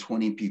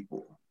 120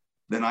 people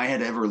than I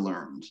had ever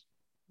learned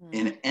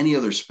in any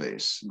other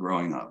space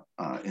growing up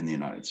in the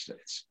United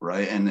States,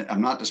 right? And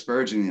I'm not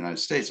disparaging the United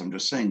States. I'm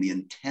just saying the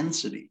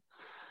intensity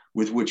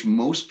with which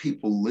most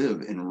people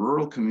live in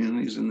rural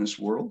communities in this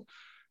world,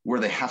 where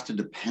they have to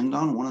depend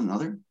on one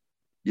another.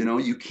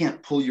 You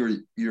can't pull your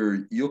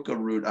yucca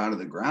root out of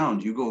the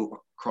ground. You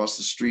go across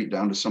the street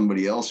down to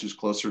somebody else who's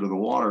closer to the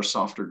water,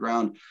 softer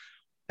ground,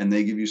 and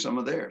they give you some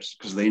of theirs,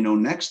 because they know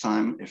next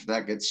time if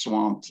that gets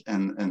swamped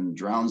and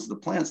drowns the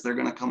plants, they're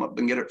going to come up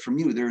and get it from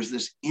you. There's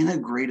this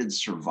integrated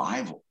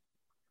survival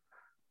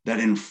that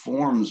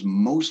informs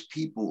most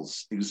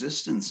people's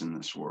existence in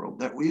this world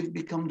that we've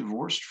become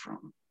divorced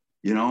from,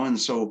 and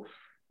so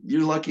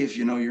you're lucky if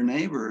you know your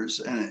neighbors,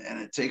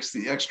 and it takes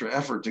the extra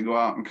effort to go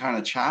out and kind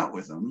of chat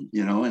with them,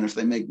 and if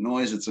they make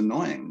noise, it's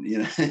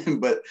annoying,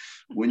 but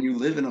when you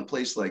live in a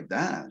place like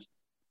that,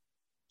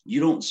 you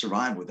don't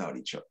survive without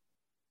each other.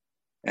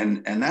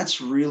 And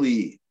that's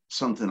really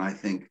something I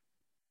think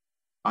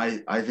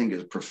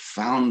is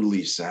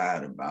profoundly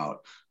sad about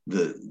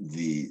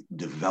the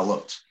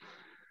developed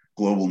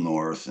global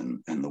North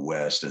and the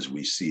West as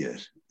we see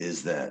it,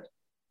 is that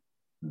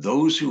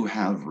those who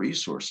have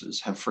resources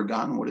have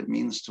forgotten what it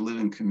means to live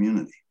in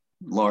community,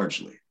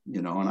 largely,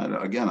 and I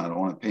don't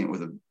want to paint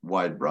with a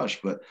wide brush,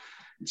 but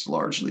it's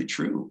largely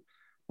true.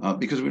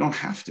 Because we don't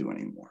have to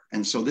anymore.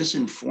 And so this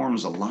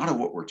informs a lot of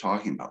what we're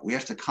talking about. We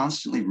have to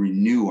constantly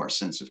renew our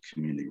sense of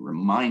community,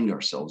 remind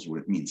ourselves what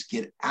it means,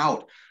 get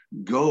out,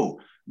 go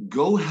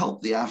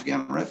help the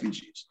Afghan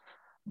refugees.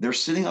 They're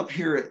sitting up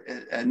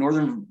here at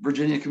Northern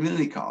Virginia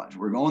Community College.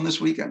 We're going this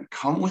weekend.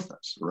 Come with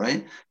us,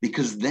 right?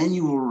 Because then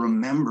you will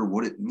remember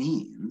what it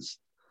means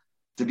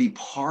to be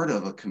part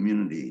of a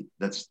community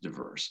that's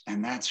diverse.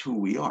 And that's who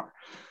we are.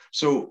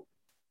 So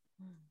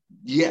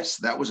yes,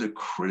 that was a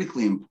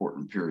critically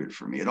important period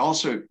for me. It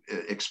also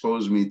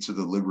exposed me to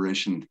the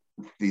liberation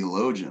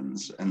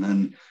theologians. And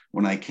then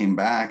when I came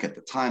back at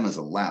the time as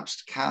a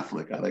lapsed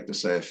Catholic, I like to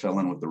say I fell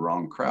in with the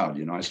wrong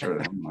crowd. I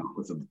started hanging out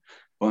with a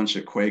bunch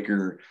of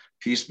Quaker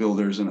peace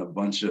builders and a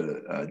bunch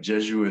of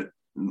Jesuit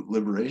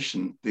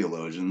liberation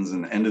theologians,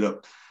 and ended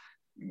up,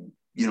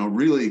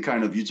 really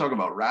kind of, you talk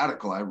about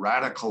radical, I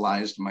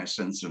radicalized my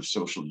sense of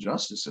social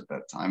justice at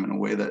that time in a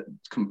way that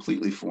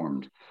completely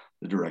formed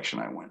the direction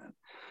I went in.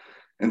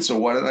 And so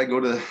why did I go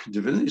to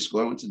divinity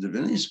school? I went to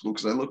divinity school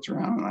because I looked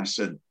around and I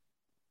said,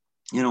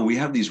 we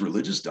have these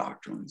religious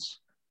doctrines.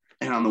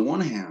 And on the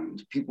one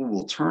hand, people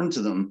will turn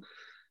to them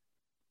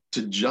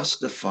to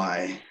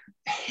justify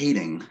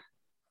hating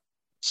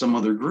some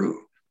other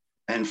group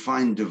and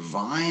find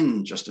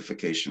divine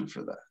justification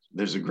for that.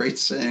 There's a great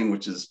saying,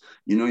 which is,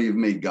 you've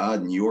made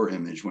God in your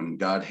image when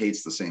God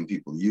hates the same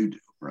people you do,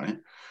 right?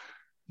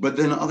 But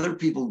then other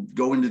people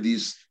go into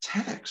these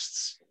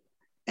texts,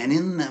 and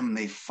in them,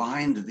 they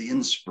find the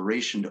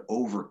inspiration to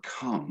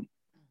overcome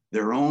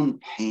their own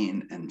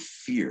pain and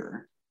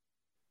fear,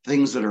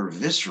 things that are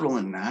visceral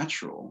and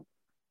natural,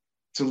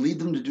 to lead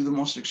them to do the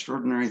most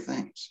extraordinary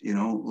things,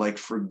 like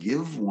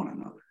forgive one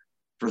another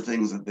for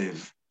things that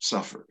they've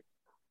suffered.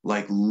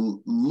 Like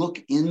look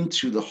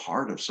into the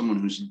heart of someone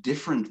who's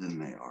different than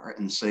they are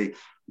and say,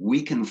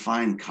 we can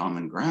find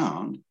common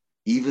ground,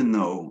 even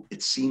though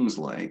it seems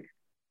like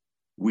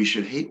we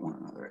should hate one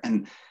another.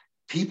 And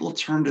people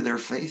turn to their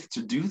faith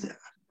to do that.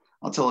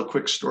 I'll tell a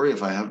quick story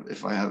if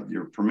I have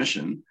your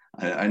permission.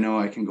 I know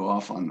I can go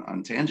off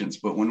on tangents,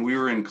 but when we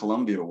were in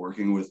Colombia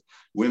working with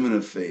women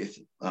of faith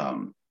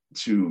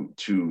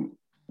to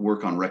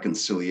work on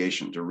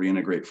reconciliation, to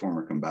reintegrate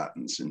former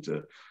combatants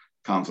into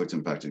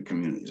conflict-impacted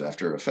communities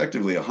after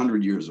effectively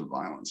 100 years of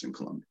violence in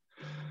Colombia,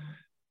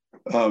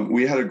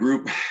 We had a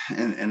group,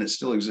 and it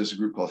still exists, a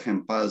group called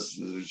Gen Paz,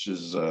 which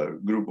is a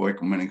Grupo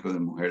Ecuménico de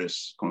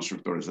Mujeres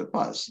Constructores de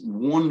Paz.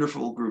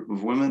 Wonderful group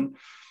of women.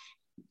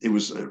 It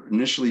was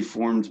initially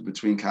formed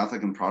between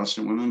Catholic and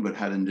Protestant women, but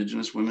had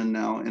indigenous women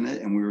now in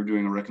it. And we were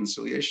doing a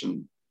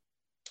reconciliation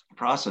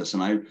process.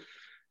 And I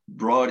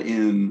brought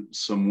in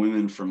some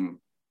women from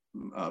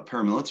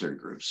paramilitary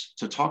groups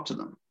to talk to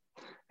them.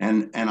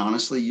 And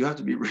honestly, you have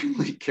to be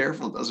really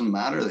careful. It doesn't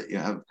matter that you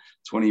have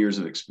 20 years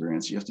of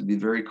experience. You have to be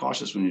very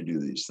cautious when you do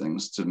these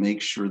things to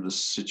make sure the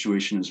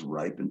situation is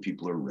ripe and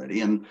people are ready.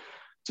 And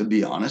to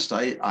be honest,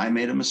 I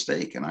made a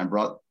mistake, and I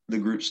brought the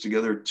groups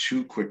together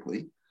too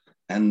quickly.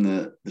 And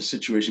the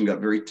situation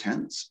got very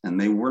tense, and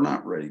they were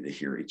not ready to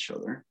hear each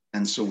other.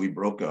 And so we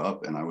broke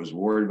up, and I was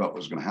worried about what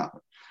was going to happen.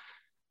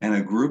 And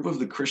a group of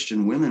the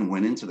Christian women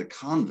went into the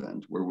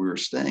convent where we were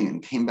staying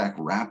and came back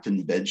wrapped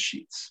in bed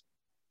sheets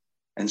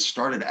and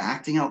started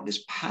acting out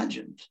this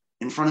pageant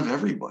in front of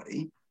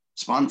everybody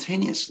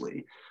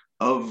spontaneously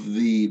of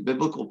the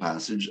biblical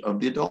passage of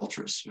the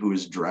adulteress who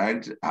is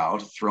dragged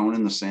out, thrown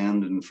in the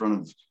sand in front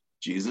of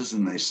Jesus.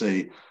 And they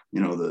say,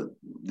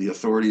 the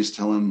authorities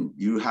tell him,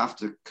 you have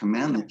to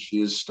command that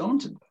she is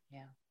stoned to death.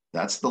 Yeah.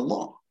 That's the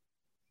law.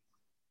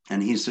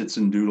 And he sits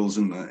and doodles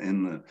in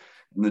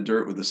the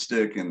dirt with a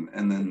stick, and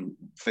then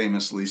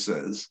famously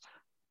says,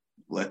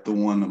 let the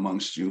one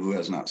amongst you who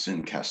has not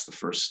sinned cast the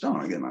first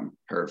stone. Again, I'm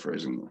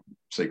paraphrasing the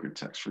sacred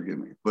text, forgive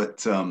me.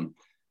 But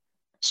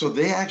so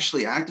they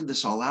actually acted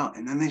this all out.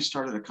 And then they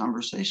started a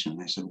conversation.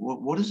 They said, well,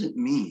 what does it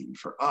mean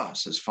for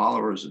us as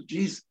followers of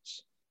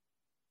Jesus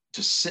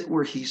to sit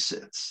where he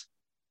sits,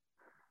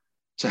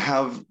 to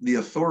have the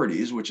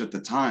authorities, which at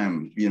the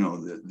time,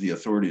 the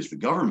authorities, the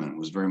government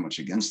was very much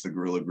against the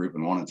guerrilla group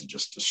and wanted to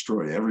just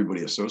destroy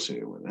everybody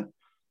associated with it.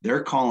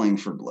 They're calling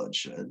for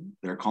bloodshed.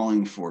 They're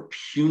calling for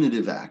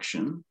punitive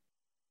action.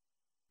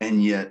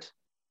 And yet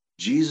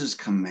Jesus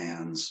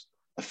commands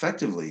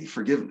effectively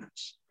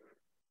forgiveness,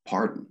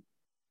 pardon.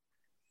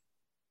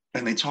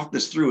 And they talked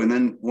this through. And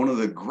then one of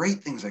the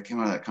great things that came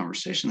out of that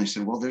conversation, they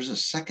said, well, there's a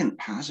second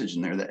passage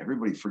in there that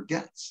everybody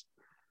forgets,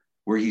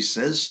 where he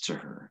says to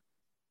her,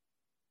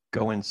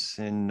 go and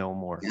sin no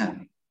more. Yeah,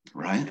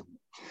 right.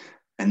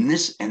 And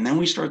then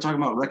we started talking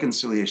about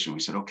reconciliation. We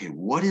said, okay,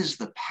 what is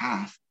the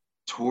path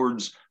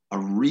towards a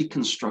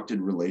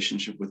reconstructed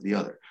relationship with the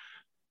other?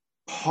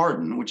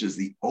 Pardon, which is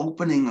the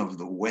opening of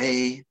the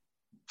way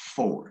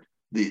forward,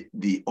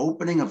 the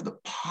opening of the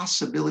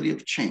possibility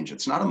of change.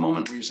 It's not a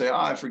moment where you say,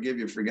 I forgive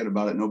you, forget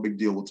about it, no big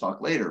deal, we'll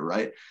talk later,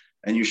 right?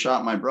 And you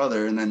shot my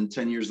brother, and then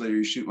 10 years later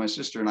you shoot my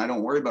sister, and I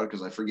don't worry about it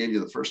because I forgave you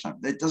the first time.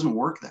 It doesn't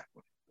work that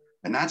way.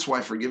 And that's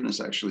why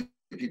forgiveness actually,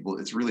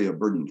 it's really a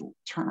burdened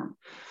term.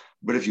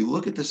 But if you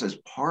look at this as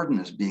pardon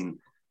as being,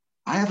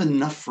 I have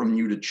enough from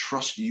you to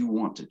trust you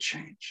want to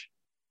change.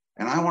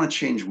 And I want to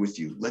change with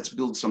you. Let's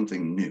build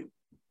something new,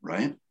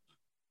 right?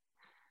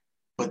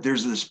 But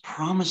there's this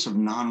promise of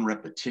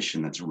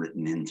non-repetition that's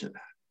written into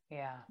that.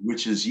 Yeah.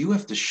 Which is, you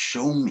have to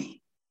show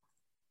me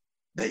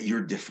that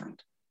you're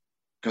different.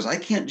 Because I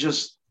can't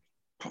just,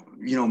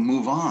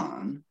 move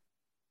on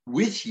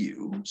with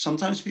you.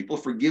 Sometimes people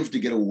forgive to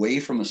get away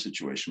from a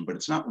situation, but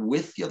it's not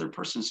with the other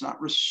person. It's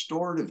not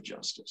restorative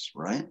justice,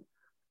 right?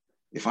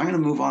 If I'm going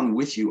to move on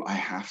with you, I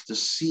have to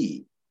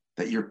see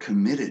that you're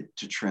committed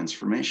to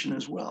transformation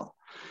as well.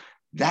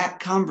 That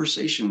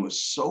conversation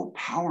was so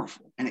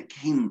powerful, and it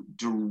came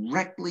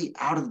directly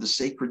out of the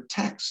sacred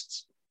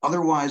texts.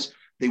 Otherwise,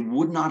 they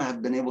would not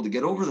have been able to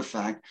get over the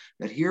fact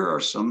that here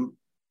are some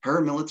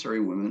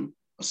paramilitary women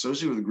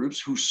associated with the groups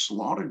who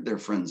slaughtered their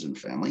friends and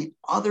family,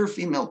 other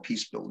female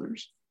peace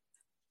builders.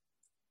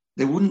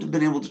 They wouldn't have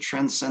been able to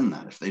transcend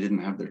that if they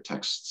didn't have their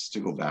texts to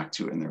go back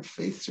to and their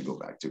faith to go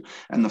back to.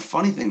 And the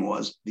funny thing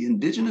was, the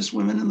indigenous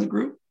women in the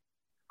group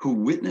who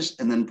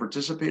witnessed and then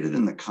participated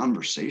in the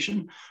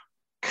conversation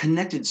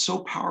connected so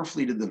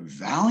powerfully to the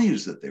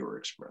values that they were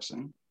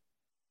expressing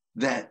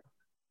that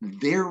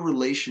their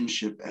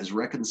relationship as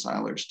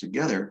reconcilers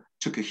together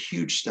took a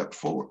huge step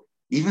forward,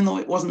 even though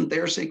it wasn't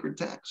their sacred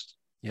text.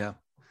 Yeah.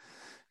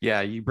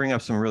 Yeah. You bring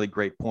up some really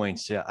great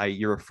points. Yeah.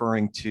 You're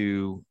referring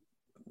to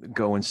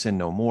go and sin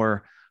no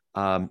more.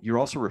 You're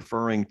also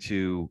referring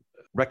to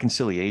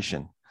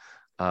reconciliation.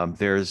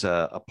 There's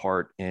a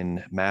part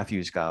in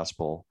Matthew's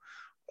gospel,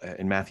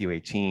 in Matthew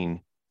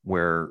 18,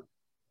 where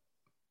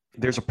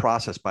there's a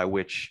process by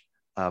which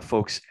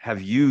folks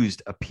have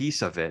used a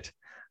piece of it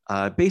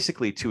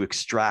basically to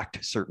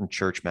extract certain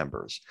church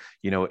members.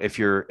 If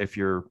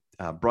your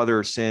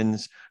brother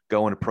sins,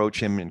 go and approach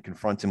him and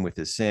confront him with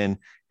his sin.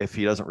 If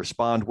he doesn't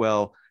respond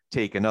well,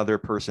 take another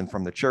person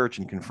from the church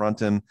and confront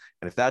him.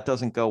 And if that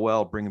doesn't go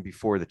well, bring him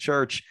before the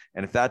church.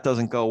 And if that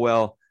doesn't go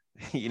well,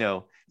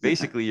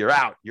 basically you're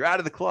out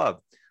of the club.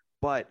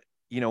 But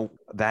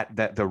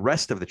that the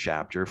rest of the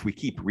chapter, if we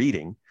keep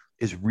reading,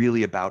 is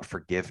really about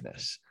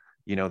forgiveness.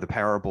 The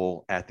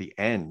parable at the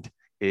end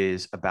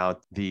is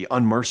about the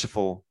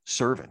unmerciful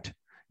servant,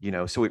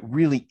 so it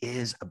really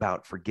is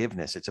about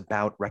forgiveness. It's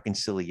about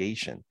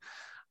reconciliation.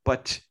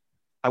 But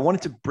I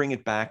wanted to bring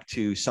it back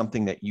to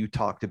something that you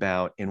talked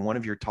about in one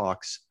of your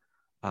talks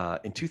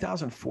In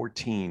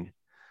 2014,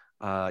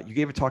 you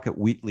gave a talk at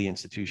Wheatley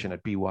Institution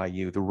at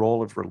BYU, the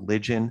role of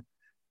religion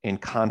in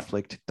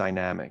conflict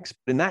dynamics.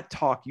 In that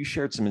talk, you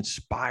shared some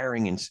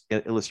inspiring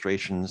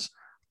illustrations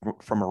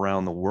from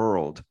around the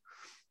world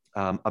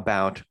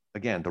about,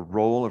 again, the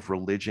role of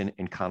religion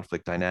in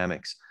conflict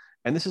dynamics.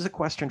 And this is a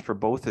question for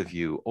both of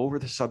you. Over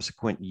the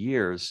subsequent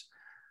years,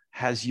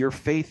 has your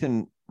faith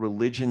in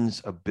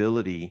religion's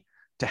ability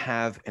to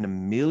have an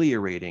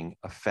ameliorating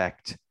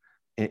effect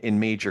in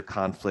major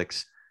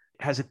conflicts,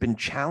 has it been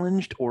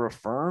challenged or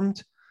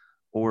affirmed,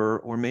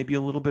 or maybe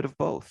a little bit of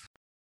both?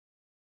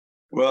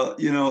 Well,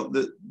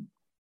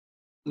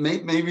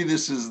 maybe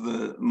this is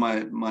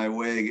my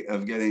way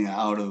of getting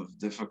out of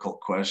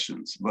difficult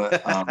questions,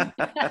 but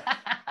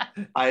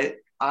I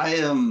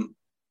am,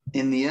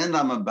 in the end,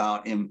 I'm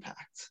about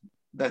impact.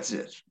 That's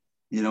it.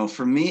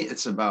 For me,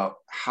 it's about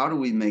how do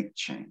we make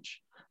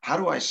change? How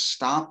do I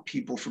stop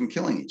people from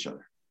killing each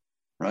other,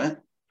 right?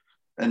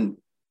 And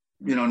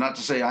not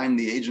to say I'm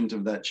the agent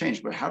of that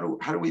change, but how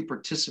do we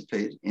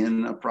participate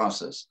in a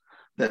process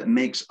that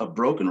makes a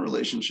broken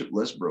relationship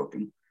less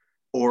broken,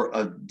 or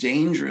a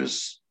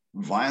dangerous,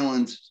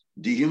 violent,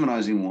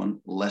 dehumanizing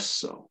one less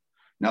so?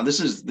 Now,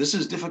 this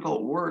is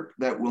difficult work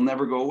that will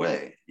never go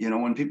away.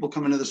 When people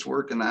come into this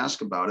work and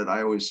ask about it,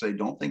 I always say,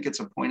 don't think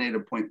it's a point A to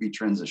point B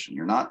transition.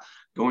 You're not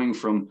going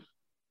from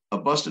a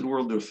busted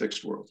world to a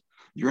fixed world.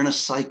 You're in a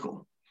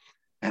cycle.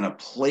 And a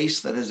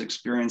place that has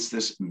experienced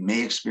this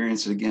may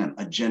experience it again.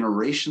 A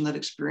generation that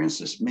experienced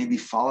this may be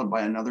followed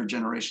by another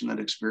generation that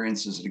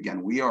experiences it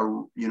again. We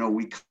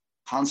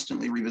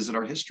constantly revisit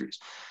our histories.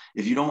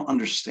 If you don't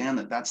understand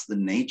that that's the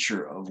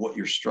nature of what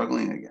you're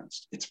struggling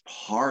against, it's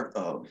part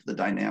of the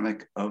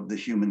dynamic of the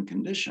human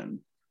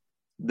condition,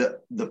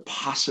 the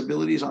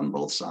possibilities on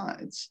both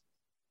sides,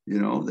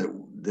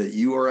 that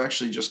you are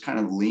actually just kind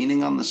of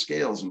leaning on the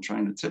scales and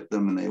trying to tip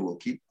them, and they will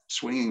keep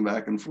swinging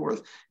back and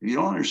forth. If you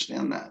don't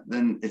understand that,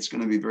 then it's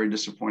going to be very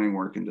disappointing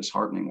work and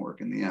disheartening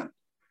work in the end,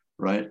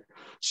 right?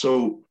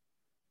 So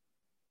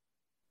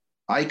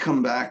I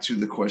come back to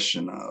the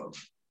question of,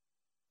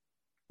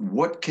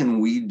 what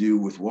can we do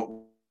with what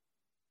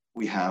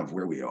we have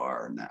where we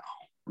are now,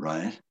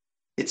 right?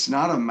 It's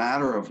not a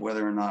matter of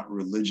whether or not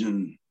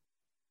religion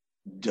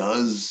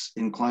does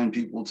incline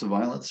people to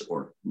violence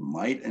or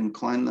might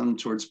incline them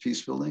towards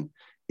peace building.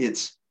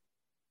 It's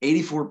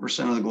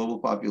 84% of the global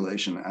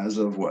population, as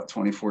of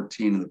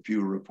 2014, in the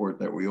Pew report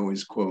that we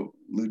always quote,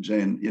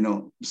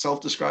 Loujain,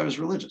 self-describe as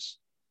religious.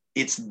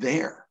 It's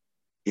there.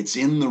 It's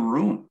in the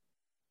room.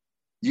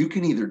 You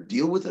can either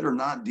deal with it or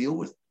not deal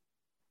with it.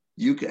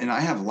 And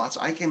I have lots.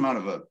 I came out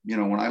of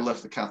when I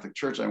left the Catholic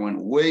Church, I went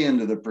way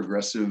into the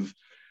progressive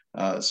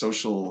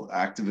social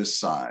activist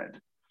side.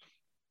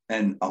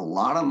 And a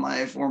lot of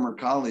my former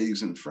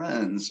colleagues and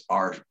friends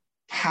are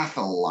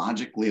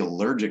pathologically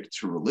allergic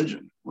to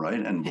religion, right?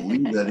 And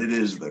believe that it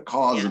is the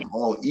cause of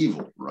all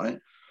evil, right?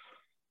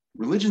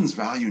 Religion's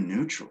value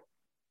neutral.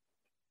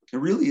 It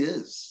really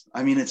is.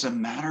 I mean, it's a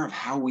matter of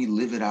how we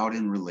live it out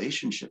in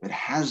relationship. It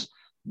has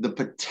the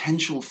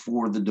potential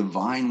for the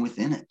divine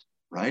within it,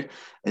 right?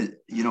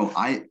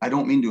 I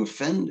don't mean to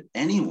offend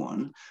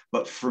anyone,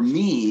 but for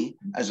me,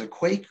 as a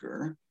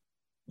Quaker,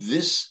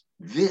 this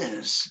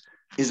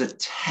is a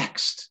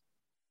text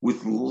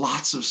with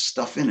lots of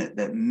stuff in it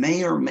that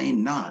may or may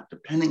not,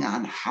 depending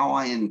on how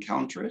I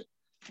encounter it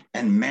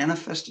and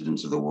manifest it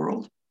into the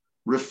world,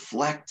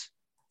 reflect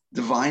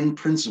divine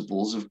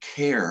principles of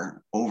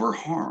care over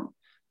harm,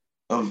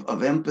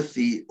 of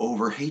empathy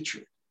over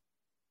hatred.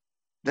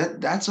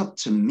 That's up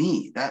to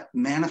me. That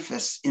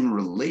manifests in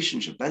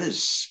relationship. That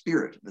is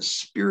spirit. The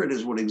spirit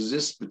is what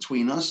exists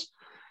between us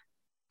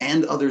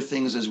and other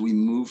things as we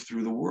move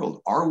through the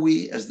world. Are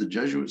we, as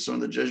some of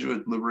the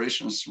Jesuit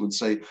liberationists would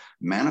say,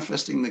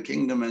 manifesting the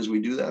kingdom as we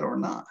do that or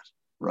not,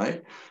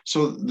 right?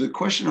 So the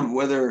question of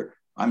whether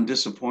I'm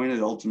disappointed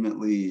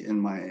ultimately in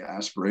my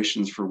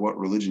aspirations for what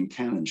religion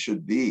can and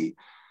should be,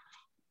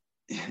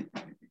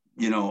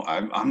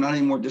 I'm not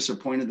any more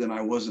disappointed than I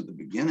was at the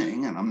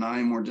beginning, and I'm not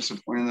any more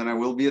disappointed than I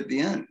will be at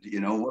the end.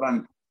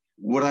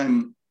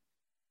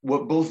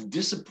 What both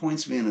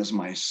disappoints me and is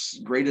my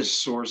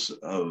greatest source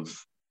of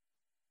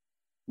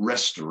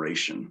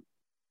restoration,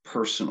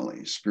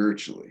 personally,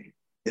 spiritually,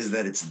 is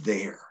that it's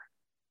there.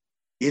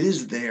 It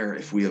is there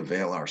if we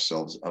avail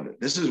ourselves of it.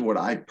 This is what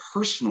I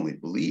personally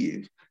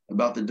believe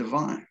about the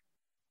divine.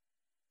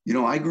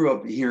 I grew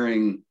up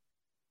hearing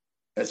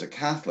as a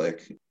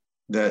Catholic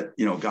that,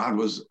 God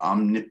was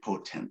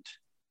omnipotent.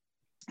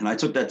 And I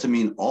took that to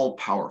mean all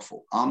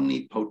powerful,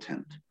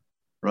 omnipotent,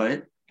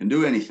 right? Can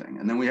do anything.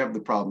 And then we have the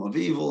problem of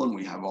evil, and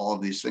we have all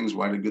of these things.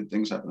 Why do good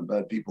things happen to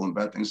bad people and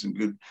bad things and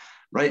good,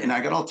 right? And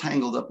I got all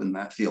tangled up in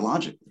that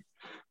theologically.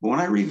 But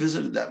when I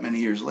revisited that many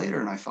years later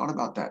and I thought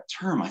about that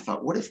term, I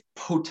thought, what if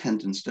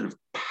potent instead of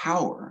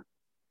power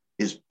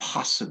is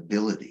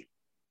possibility?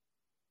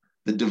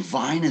 The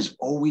divine is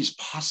always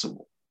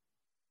possible,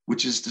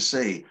 which is to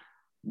say,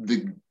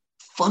 the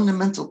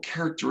fundamental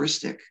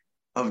characteristic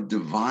of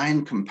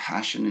divine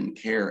compassion and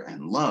care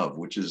and love,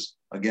 which is,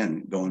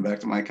 again, going back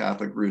to my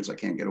Catholic roots, I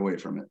can't get away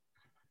from it,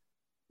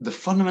 the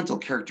fundamental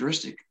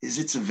characteristic is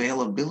its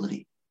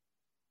availability,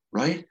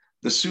 right?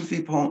 The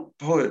Sufi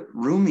poet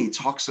Rumi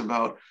talks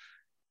about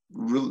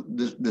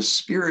the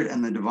spirit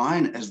and the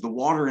divine as the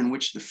water in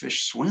which the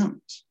fish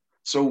swims.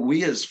 So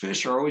we as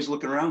fish are always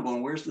looking around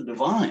going, where's the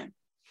divine,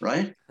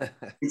 right?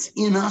 It's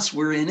in us,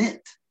 we're in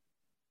it.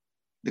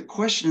 The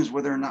question is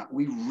whether or not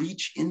we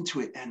reach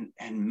into it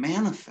and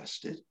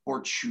manifest it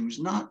or choose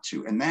not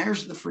to. And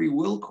there's the free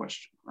will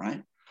question,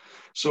 right?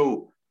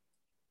 So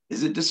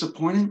is it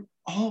disappointing?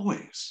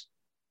 Always.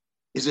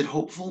 Is it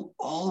hopeful?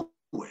 Always.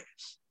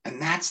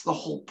 And that's the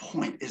whole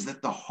point, is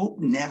that the hope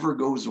never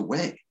goes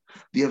away.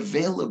 The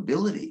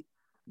availability,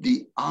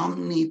 the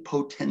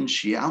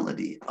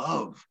omnipotentiality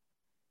of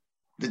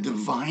the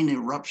divine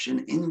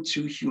eruption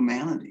into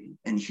humanity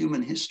and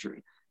human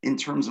history in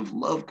terms of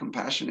love,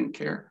 compassion, and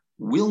care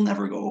will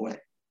never go away.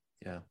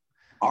 Yeah.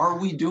 Are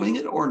we doing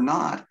it or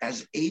not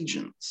as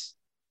agents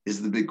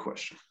is the big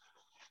question.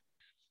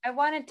 I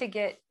wanted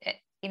to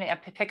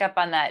pick up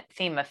on that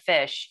theme of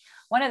fish.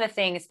 One of the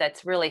things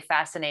that's really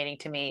fascinating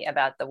to me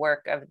about the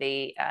work of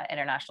the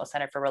International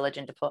Center for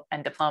Religion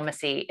and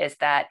Diplomacy is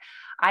that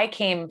I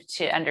came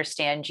to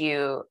understand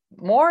you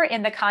more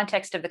in the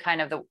context of the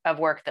kind of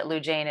work that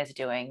Loujain is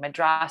doing,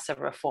 madrasa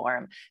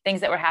reform,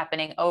 things that were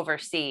happening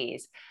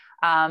overseas.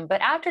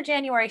 But after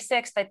January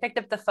 6th, I picked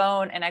up the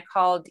phone and I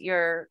called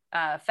your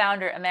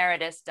founder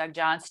emeritus, Doug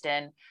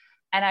Johnston.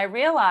 And I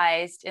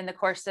realized in the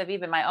course of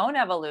even my own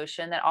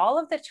evolution that all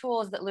of the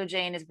tools that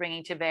Loujain is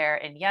bringing to bear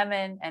in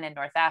Yemen and in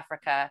North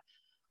Africa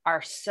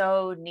are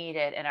so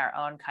needed in our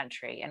own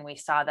country. And we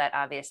saw that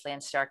obviously in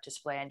stark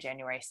display on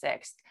January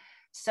 6th.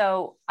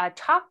 So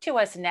talk to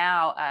us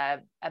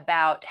now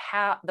about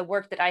how the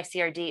work that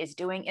ICRD is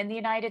doing in the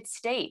United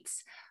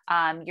States.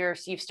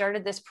 You've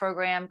started this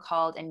program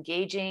called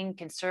Engaging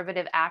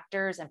Conservative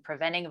Actors and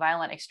Preventing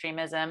Violent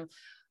Extremism.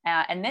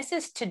 And this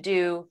is to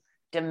do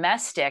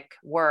domestic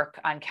work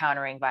on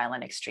countering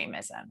violent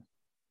extremism.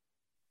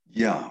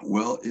 Yeah,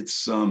 well,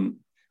 it's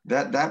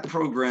that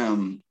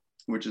program,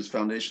 which is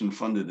foundation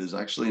funded, is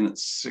actually in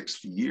its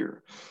 6th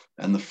year.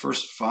 And the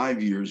first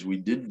 5 years we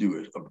did do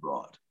it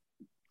abroad.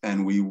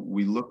 And we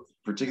looked,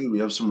 particularly, we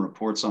have some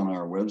reports on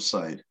our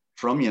website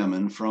from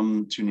Yemen,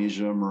 from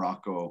Tunisia,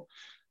 Morocco,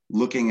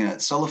 looking at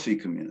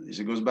Salafi communities.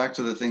 It goes back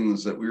to the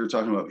things that we were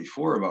talking about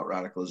before about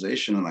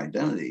radicalization and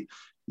identity.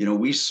 You know,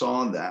 we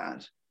saw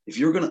that if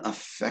you're going to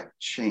affect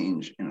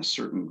change in a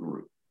certain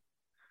group,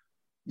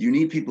 you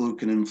need people who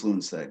can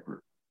influence that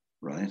group,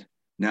 right?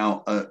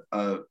 Now,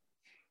 a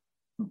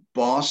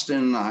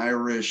Boston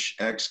Irish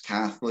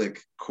ex-Catholic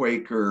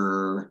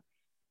Quaker,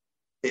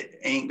 it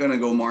ain't going to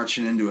go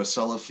marching into a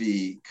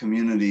Salafi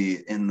community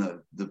in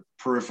the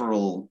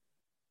peripheral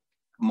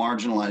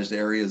marginalized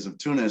areas of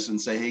Tunis and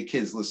say, hey,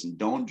 kids, listen,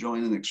 don't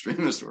join an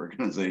extremist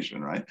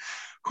organization, right?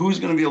 Who's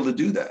going to be able to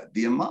do that?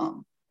 The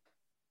imam.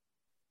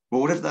 But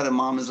what if that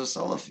imam is a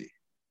Salafi,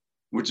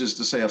 which is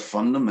to say a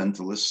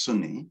fundamentalist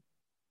Sunni,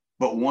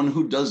 but one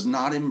who does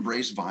not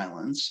embrace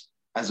violence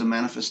as a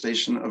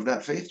manifestation of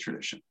that faith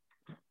tradition?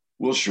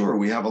 Well, sure,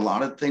 we have a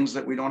lot of things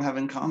that we don't have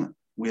in common.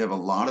 We have a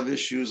lot of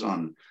issues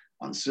on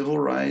civil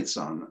rights,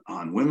 on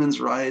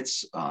women's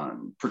rights,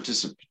 on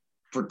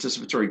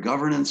participatory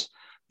governance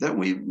that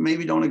we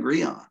maybe don't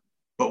agree on.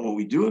 But what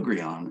we do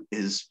agree on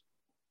is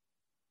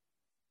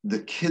the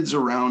kids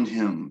around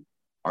him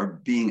are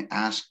being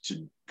asked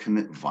to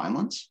commit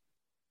violence,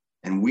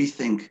 and we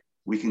think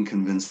we can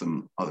convince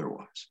them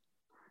otherwise.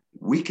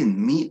 We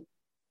can meet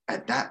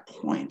at that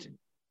point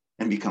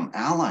and become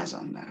allies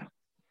on that.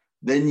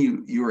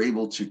 Then you're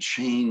able to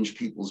change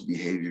people's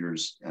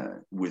behaviors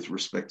with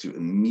respect to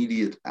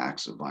immediate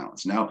acts of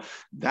violence. Now,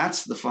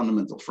 that's the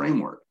fundamental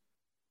framework.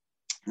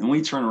 And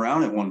we turn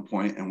around at one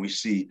point and we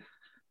see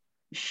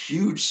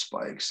huge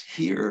spikes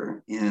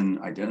here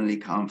in identity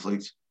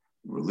conflict,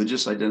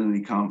 religious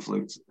identity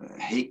conflict,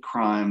 hate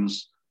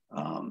crimes,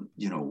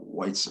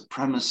 white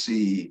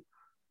supremacy,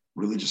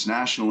 religious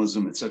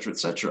nationalism, et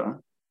cetera,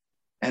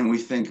 and we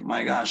think,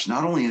 my gosh,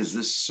 not only is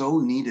this so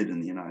needed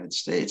in the United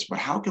States, but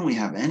how can we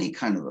have any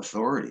kind of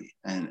authority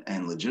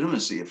and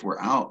legitimacy if we're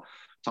out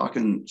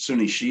talking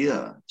Sunni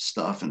Shia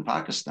stuff in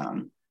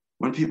Pakistan,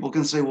 when people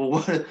can say,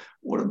 well,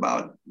 what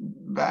about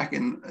back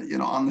in,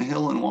 on the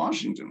Hill in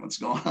Washington? What's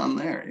going on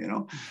there,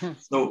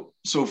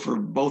 So for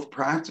both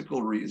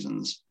practical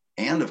reasons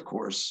and, of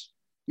course,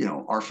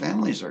 our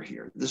families are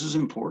here. This is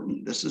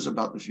important. This is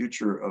about the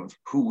future of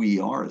who we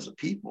are as a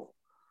people.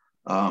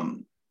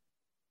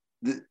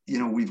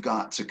 We've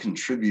got to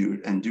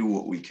contribute and do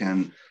what we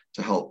can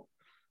to help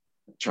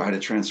try to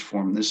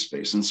transform this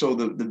space. And so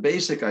the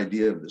basic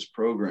idea of this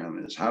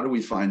program is, how do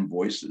we find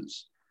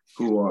voices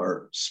who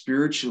are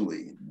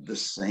spiritually the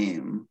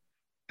same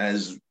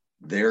as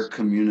their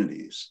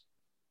communities,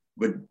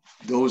 but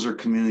those are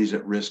communities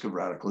at risk of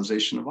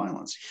radicalization of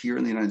violence here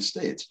in the United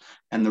States.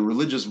 And the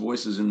religious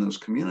voices in those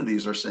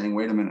communities are saying,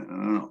 wait a minute,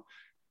 no.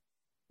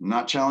 I'm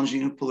not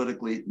challenging you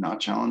politically, not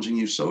challenging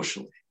you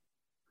socially.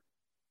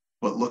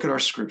 But look at our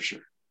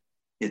scripture.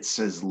 It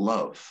says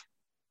love.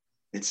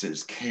 It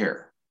says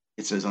care.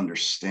 It says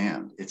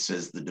understand. It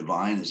says the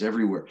divine is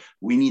everywhere.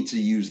 We need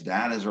to use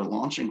that as our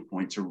launching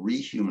point to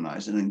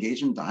rehumanize and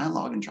engage in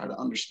dialogue and try to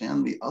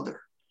understand the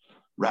other,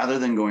 rather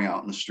than going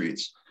out in the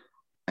streets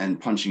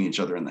and punching each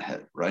other in the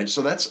head, right?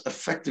 So that's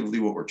effectively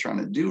what we're trying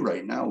to do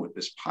right now with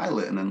this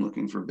pilot, and then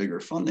looking for bigger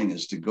funding,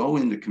 is to go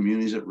into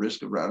communities at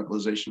risk of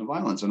radicalization of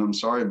violence. And I'm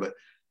sorry, but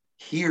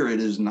here it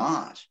is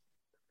not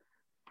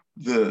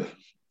the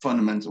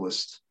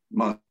fundamentalist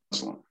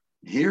Muslim.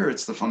 Here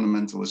it's the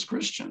fundamentalist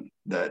Christian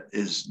that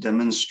is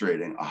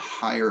demonstrating a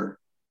higher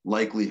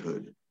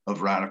likelihood of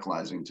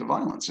radicalizing to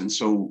violence. And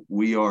so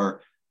we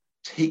are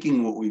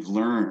taking what we've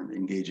learned,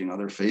 engaging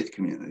other faith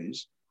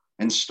communities,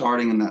 and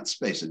starting in that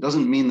space. It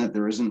doesn't mean that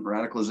there isn't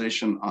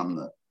radicalization on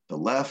the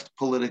left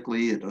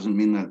politically. It doesn't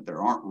mean that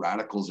there aren't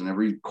radicals in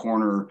every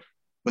corner,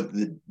 but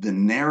the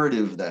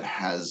narrative that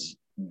has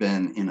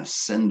been in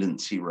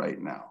ascendancy right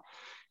now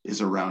is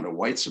around a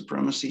white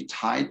supremacy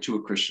tied to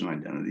a Christian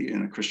identity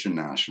and a Christian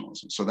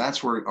nationalism. So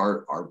that's where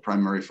our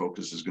primary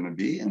focus is going to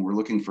be. And we're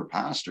looking for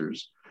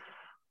pastors.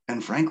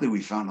 And frankly,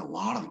 we found a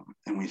lot of them.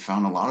 And we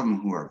found a lot of them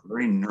who are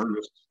very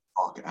nervous to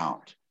talk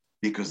out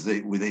because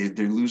they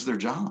lose their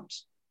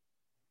jobs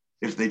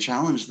if they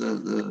challenge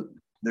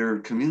their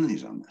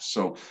communities on this.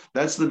 So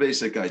that's the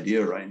basic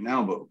idea right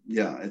now. But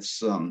yeah,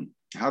 it's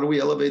how do we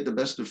elevate the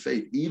best of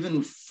faith,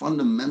 even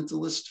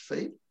fundamentalist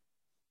faith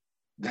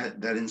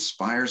that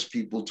inspires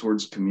people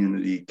towards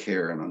community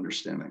care and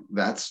understanding.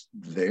 That's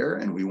there,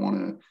 and we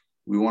want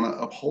to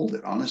uphold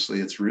it. Honestly,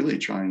 it's really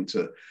trying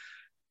to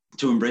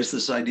embrace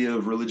this idea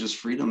of religious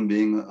freedom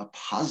being a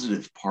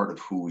positive part of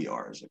who we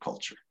are as a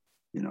culture,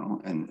 you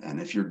know. And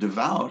if you're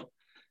devout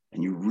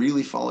and you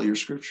really follow your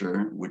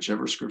scripture,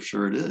 whichever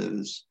scripture it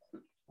is,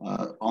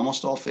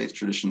 almost all faith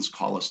traditions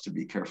call us to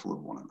be careful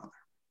of one another.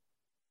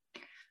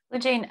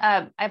 Loujain,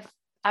 I've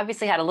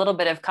obviously had a little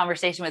bit of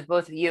conversation with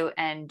both of you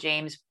and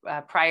James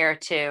prior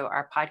to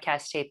our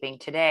podcast taping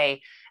today.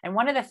 And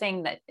one of the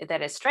things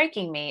that is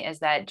striking me is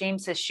that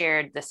James has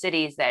shared the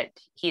cities that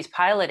he's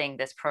piloting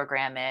this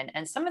program in.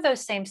 And some of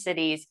those same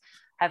cities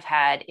have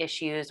had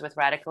issues with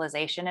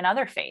radicalization in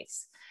other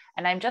faiths.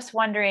 And I'm just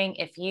wondering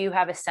if you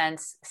have a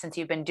sense, since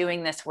you've been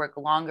doing this work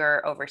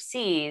longer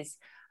overseas,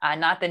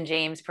 not than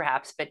James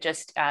perhaps, but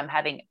just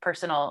having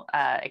personal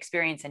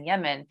experience in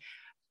Yemen,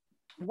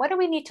 what do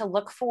we need to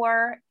look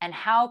for, and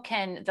how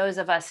can those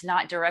of us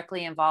not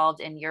directly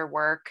involved in your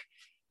work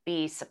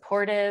be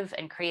supportive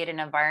and create an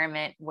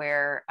environment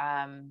where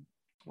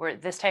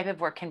this type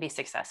of work can be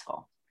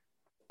successful?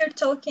 You're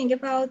talking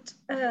about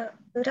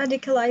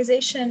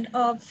radicalization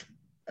of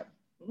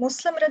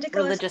Muslim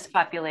religious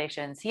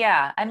populations.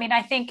 Yeah, I mean,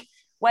 I think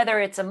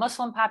whether it's a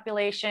Muslim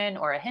population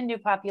or a Hindu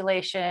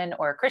population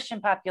or a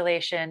Christian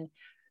population,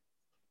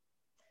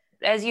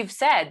 as you've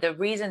said, the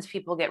reasons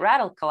people get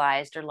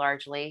radicalized are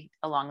largely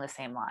along the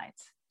same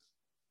lines.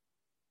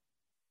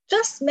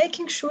 Just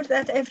making sure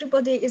that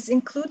everybody is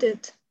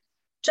included.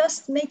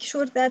 Just make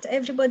sure that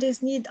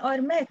everybody's needs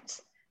are met,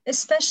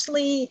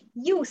 especially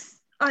youth.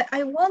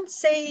 I won't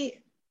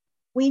say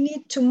we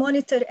need to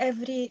monitor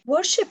every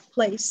worship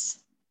place.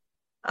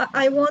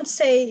 I won't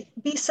say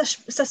be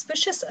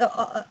suspicious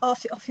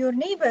of your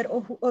neighbor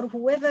or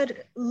whoever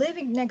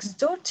living next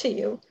door to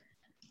you.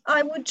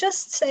 I would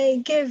just say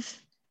give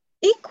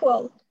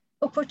equal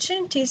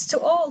opportunities to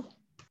all.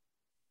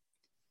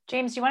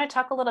 James, do you want to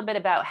talk a little bit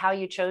about how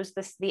you chose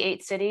the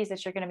 8 cities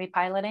that you're going to be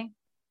piloting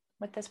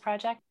with this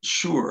project?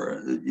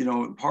 Sure. You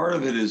know, part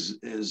of it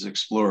is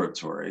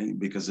exploratory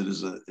because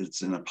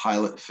it's in a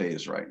pilot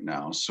phase right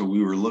now. So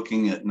we were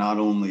looking at not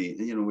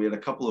only, you know, we had a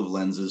couple of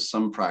lenses,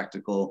 some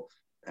practical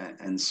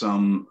and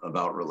some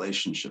about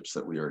relationships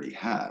that we already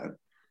had,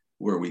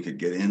 where we could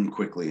get in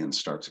quickly and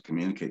start to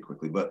communicate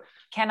quickly. But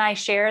can I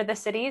share the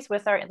cities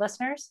with our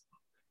listeners?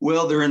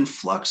 Well, they're in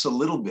flux a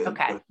little bit.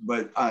 Okay.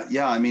 But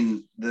yeah, I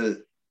mean,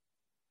 the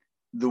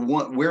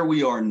one where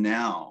we are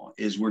now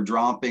is we're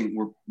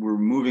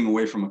moving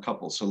away from a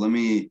couple. So let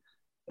me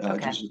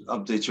just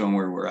update you on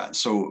where we're at.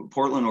 So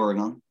Portland,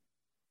 Oregon,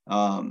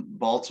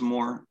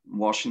 Baltimore,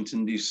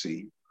 Washington,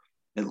 D.C.,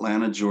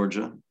 Atlanta,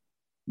 Georgia,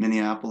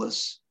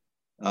 Minneapolis,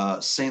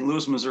 St.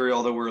 Louis, Missouri.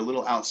 Although we're a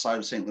little outside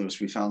of St. Louis,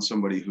 we found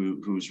somebody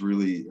who's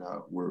really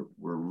we're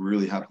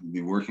really happy to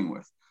be working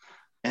with,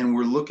 and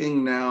we're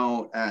looking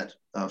now at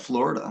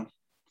Florida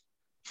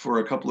for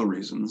a couple of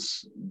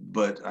reasons.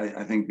 But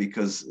I think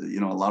because, you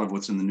know, a lot of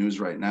what's in the news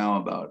right now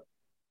about,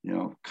 you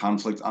know,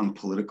 conflict on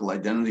political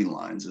identity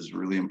lines is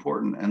really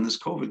important, and this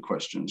COVID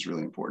question is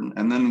really important.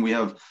 And then we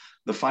have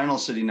the final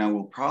city now.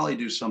 We'll probably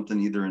do something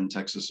either in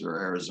Texas or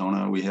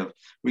Arizona. We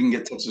can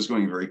get Texas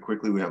going very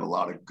quickly. We have a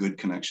lot of good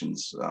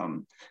connections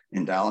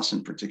in Dallas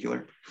in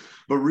particular.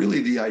 But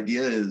really the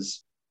idea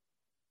is,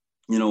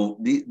 you know,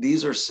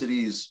 these are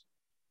cities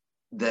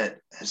that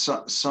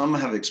some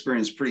have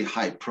experienced pretty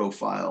high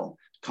profile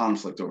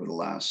conflict over the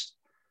last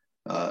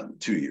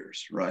 2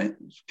 years, right?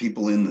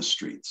 People in the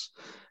streets.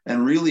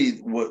 And really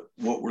what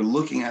we're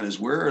looking at is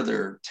where are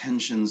there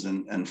tensions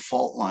and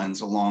fault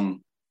lines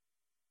along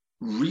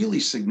really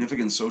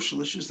significant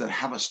social issues that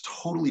have us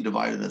totally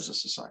divided as a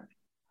society.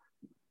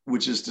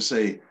 which is to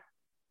say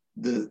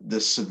the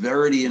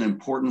severity and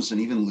importance and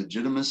even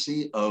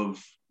legitimacy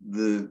of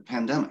the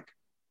pandemic.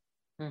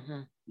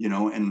 Mm-hmm. You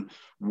know, and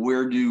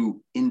where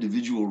do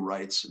individual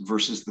rights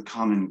versus the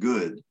common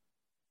good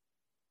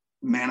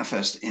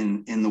manifest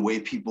in the way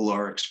people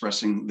are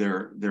expressing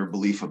their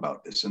belief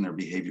about this and their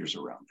behaviors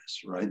around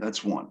this, right?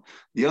 That's one.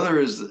 The other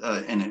is,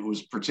 and it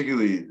was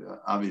particularly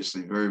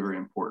obviously very, very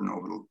important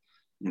over the,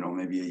 you know,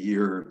 maybe a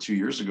year or 2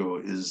 years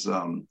ago, is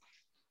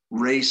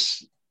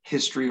race,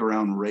 history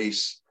around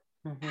race,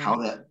 Mm-hmm.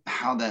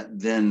 how that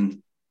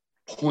then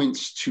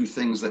points to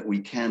things that we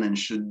can and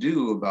should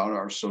do about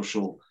our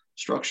social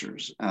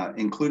structures,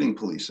 including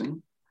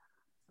policing.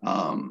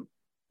 And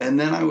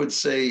then I would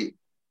say,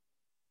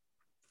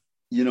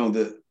 you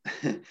know,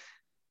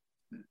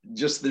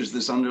 just there's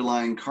this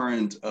underlying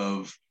current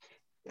of,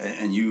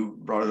 and you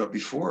brought it up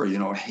before, you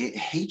know,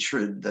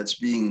 hatred that's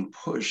being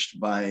pushed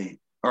by,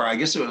 or I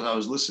guess it was, I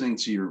was listening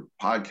to your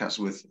podcast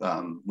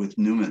with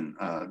Newman,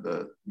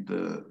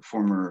 the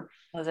former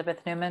Elizabeth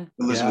Newman.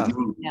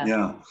 Newman,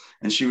 yeah.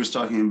 And she was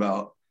talking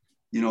about,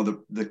 you know,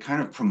 the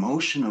kind of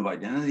promotion of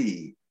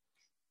identity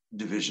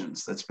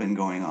divisions that's been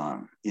going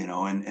on, you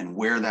know, and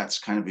where that's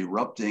kind of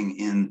erupting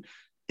in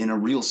a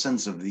real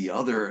sense of the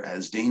other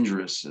as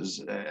dangerous, as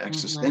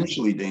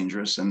existentially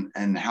dangerous,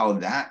 and how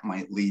that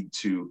might lead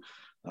to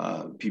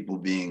people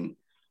being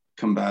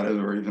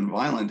combative or even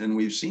violent. And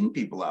we've seen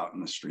people out in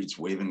the streets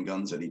waving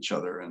guns at each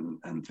other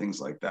and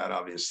things like that.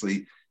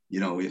 Obviously, you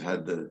know, we've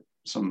had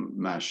some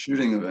mass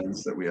shooting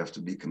events that we have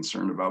to be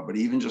concerned about, but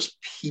even just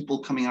people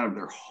coming out of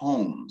their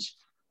homes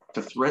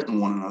to threaten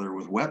one another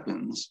with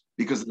weapons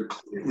because they're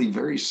clearly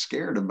very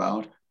scared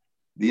about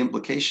the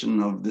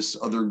implication of this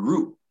other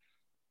group.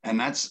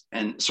 And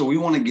so we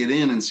want to get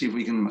in and see if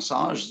we can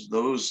massage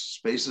those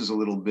spaces a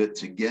little bit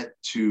to get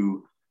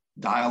to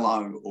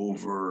dialogue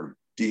over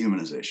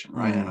dehumanization,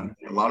 right? And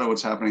a lot of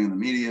what's happening in the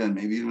media and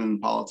maybe even in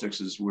politics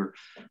is we're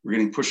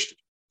getting pushed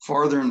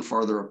farther and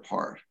farther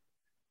apart,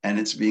 and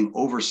it's being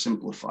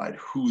oversimplified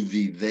who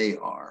they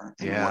are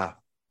and what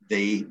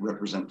they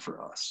represent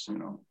for us, you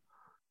know?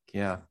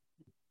 Yeah,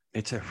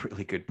 it's a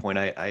really good point.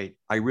 I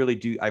really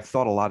do. I've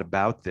thought a lot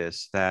about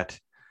this, that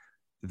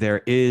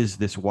there is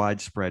this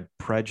widespread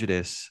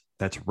prejudice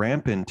that's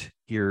rampant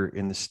here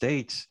in the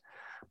States,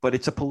 but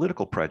it's a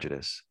political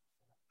prejudice.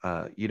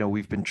 You know,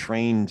 we've been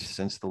trained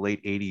since the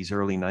late 80s,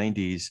 early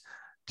 90s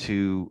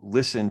to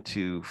listen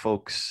to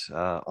folks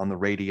on the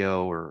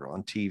radio or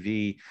on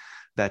TV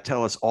that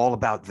tell us all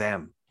about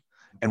them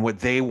and what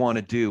they want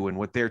to do and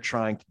what they're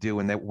trying to do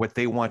and what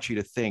they want you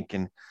to think.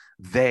 And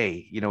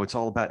they, you know, it's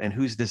all about, and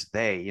who's this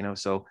they, you know?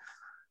 So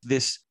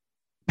this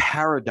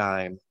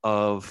paradigm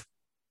of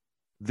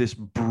this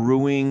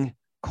brewing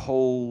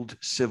cold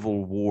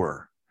civil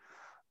war,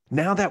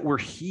 now that we're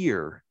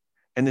here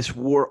and this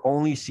war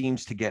only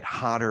seems to get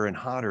hotter and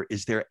hotter,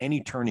 is there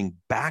any turning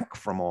back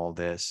from all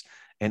this?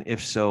 And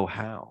if so,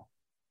 how?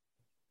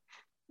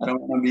 I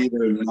don't want to be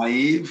either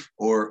naive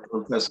or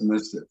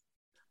pessimistic.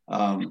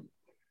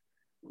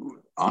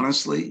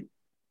 Honestly,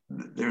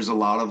 there's a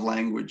lot of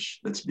language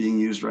that's being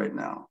used right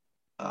now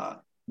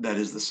that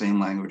is the same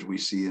language we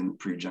see in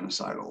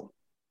pre-genocidal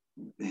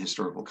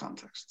historical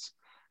contexts,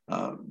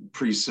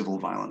 pre-civil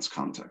violence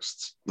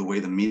contexts. The way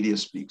the media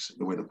speaks,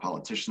 the way the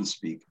politicians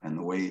speak, and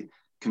the way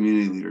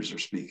community leaders are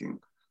speaking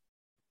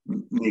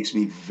makes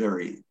me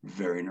very,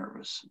 very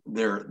nervous.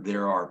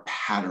 There are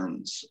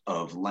patterns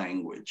of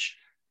language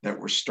that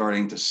we're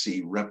starting to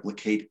see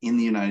replicate in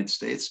the United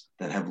States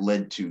that have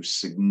led to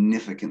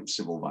significant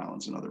civil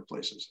violence in other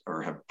places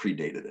or have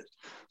predated it.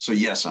 So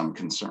yes, I'm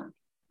concerned,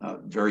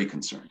 very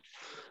concerned.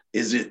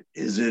 Is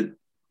it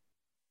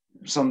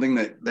something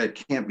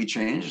that can't be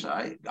changed?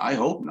 I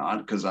hope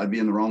not, because I'd be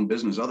in the wrong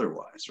business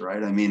otherwise,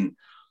 right? I mean,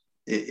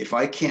 if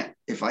I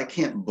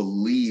can't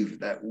believe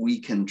that we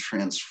can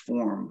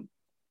transform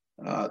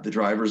the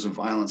drivers of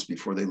violence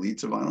before they lead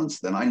to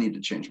violence, then I need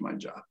to change my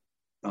job.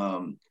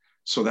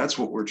 So that's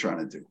what we're trying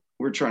to do.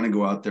 We're trying to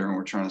go out there and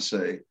we're trying to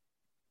say,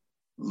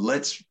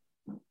 let's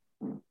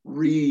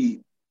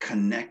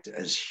reconnect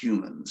as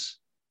humans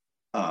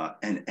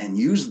and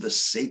use the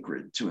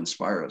sacred to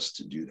inspire us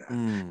to do that.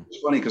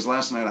 It's funny because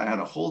last night I had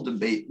a whole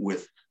debate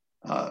with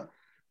a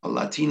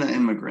Latina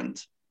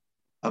immigrant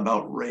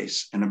about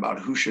race and about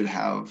who should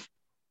have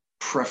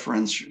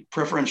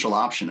preferential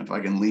option, if I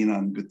can lean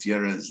on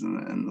Gutierrez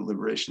and the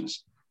liberationists,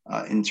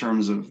 in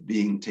terms of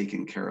being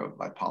taken care of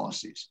by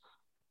policies.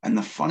 And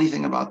the funny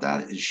thing about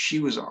that is she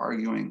was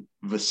arguing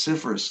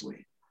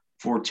vociferously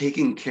for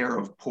taking care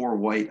of poor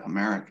white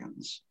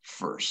Americans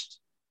first,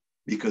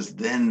 because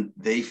then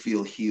they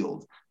feel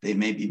healed. They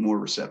may be more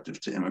receptive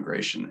to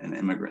immigration and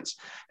immigrants.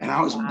 And I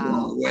was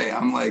blown away.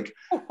 I'm like,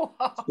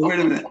 wait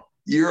a minute.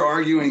 You're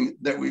arguing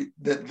that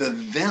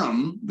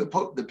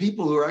the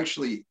people who are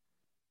actually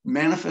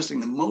manifesting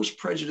the most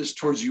prejudice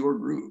towards your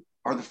group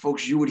are the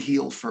folks you would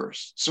heal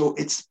first. So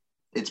it's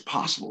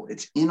possible.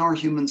 It's in our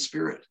human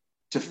spirit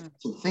to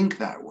think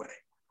that way.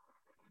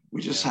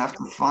 We just have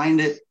to find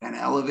it and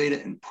elevate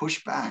it and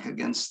push back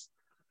against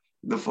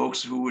the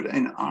folks who would,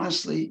 and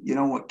honestly, you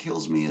know, what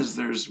kills me is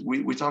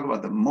we talk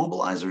about the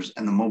mobilizers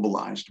and the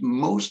mobilized.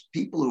 Most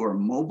people who are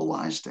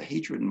mobilized to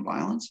hatred and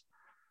violence,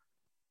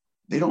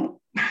 they don't,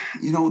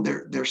 you know,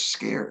 they're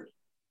scared.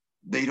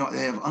 They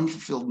have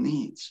unfulfilled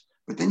needs.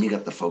 But then you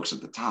got the folks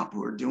at the top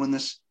who are doing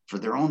this for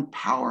their own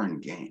power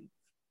and gain.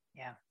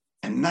 Yeah.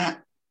 And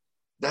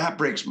that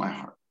breaks my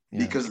heart,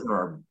 because there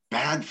are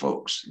bad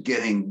folks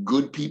getting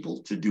good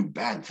people to do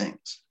bad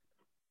things.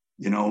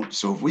 You know,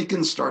 so if we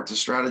can start to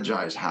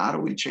strategize, how do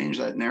we change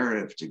that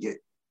narrative to get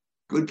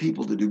good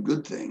people to do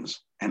good things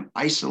and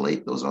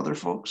isolate those other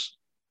folks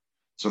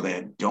so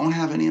they don't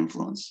have any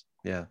influence?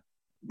 Yeah.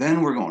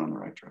 Then we're going in the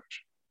right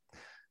direction.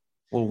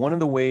 Well, one of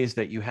the ways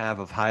that you have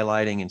of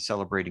highlighting and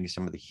celebrating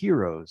some of the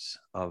heroes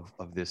of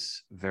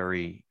this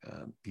very,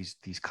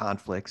 these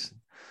conflicts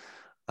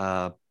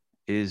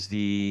is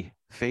the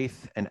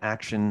Faith and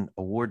Action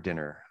Award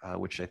Dinner,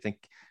 which I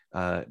think,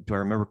 do I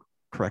remember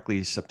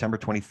correctly, September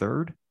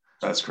 23rd?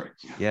 That's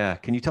correct. Yeah.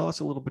 Can you tell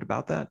us a little bit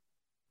about that?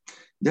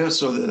 Yeah.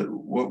 So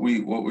what we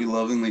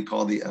lovingly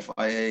call the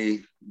FIA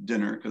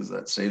dinner, because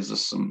that saves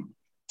us some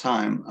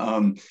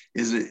time,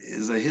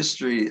 is a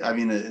history. I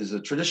mean, is a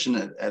tradition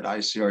at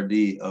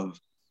ICRD of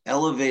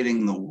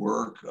elevating the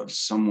work of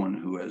someone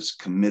who has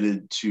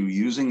committed to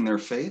using their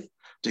faith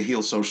to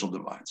heal social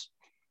divides.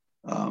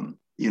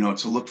 You know,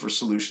 to look for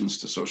solutions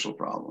to social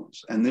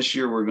problems. And this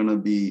year we're going to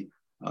be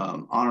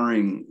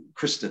honoring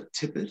Krista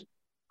Tippett,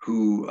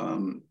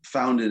 who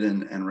founded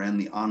and ran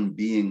the On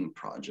Being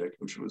Project,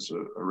 which was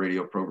a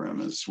radio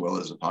program as well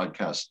as a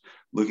podcast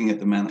looking at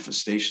the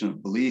manifestation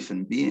of belief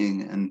and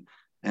being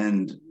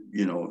and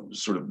you know,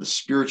 sort of the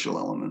spiritual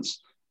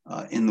elements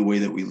in the way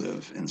that we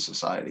live in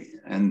society.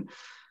 And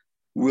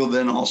we'll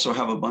then also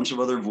have a bunch of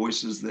other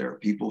voices there,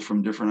 people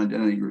from different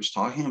identity groups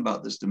talking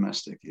about this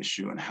domestic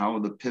issue and how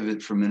the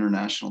pivot from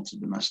international to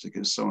domestic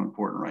is so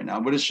important right now.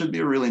 But it should be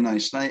a really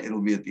nice night.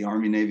 It'll be at the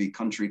Army Navy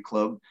Country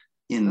Club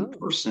in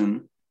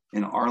person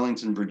in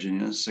Arlington,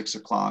 Virginia, 6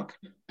 o'clock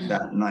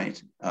that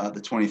night.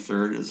 The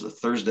 23rd is a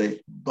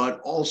Thursday, but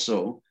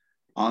also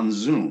on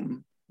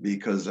Zoom,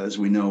 because as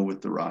we know,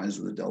 with the rise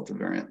of the Delta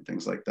variant and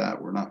things like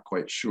that, we're not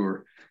quite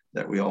sure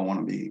that we all want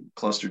to be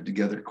clustered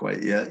together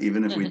quite yet,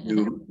 even if we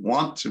do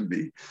want to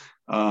be.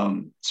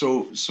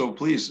 So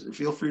please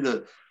feel free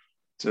to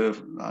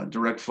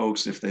direct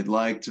folks, if they'd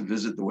like to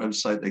visit the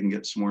website. They can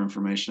get some more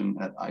information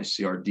at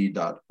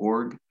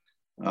icrd.org.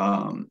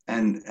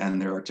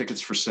 And there are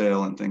tickets for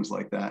sale and things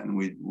like that. And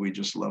we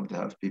just love to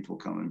have people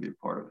come and be a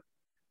part of it.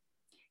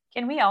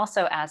 Can we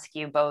also ask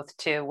you both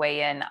to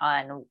weigh in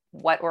on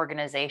what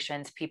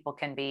organizations people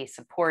can be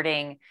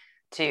supporting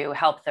to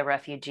help the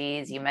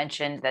refugees? You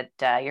mentioned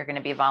that you're going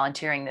to be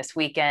volunteering this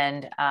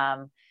weekend.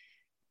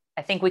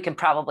 I think we can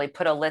probably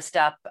put a list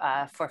up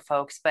for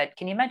folks, but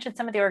can you mention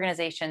some of the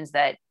organizations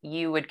that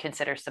you would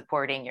consider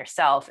supporting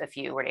yourself if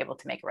you were able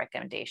to make a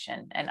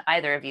recommendation? And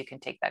either of you can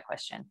take that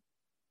question.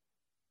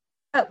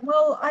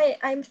 Well,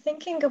 I'm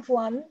thinking of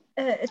one.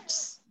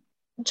 It's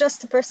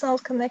just a personal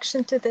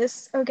connection to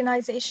this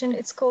organization.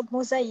 It's called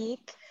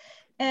Mosaic,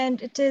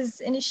 and it is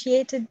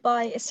initiated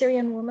by a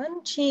Syrian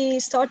woman. She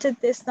started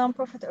this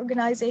nonprofit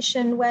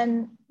organization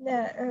when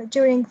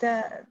during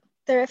the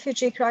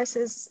refugee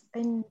crisis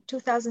in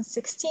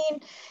 2016,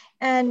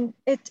 and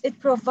it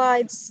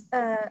provides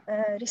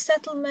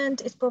resettlement,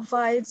 it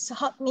provides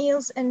hot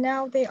meals, and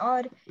now they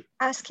are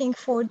asking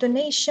for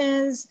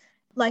donations,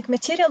 like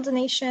material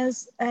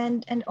donations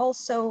and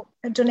also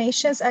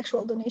donations,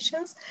 actual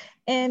donations,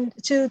 and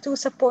to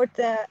support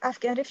the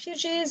Afghan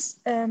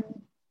refugees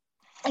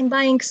in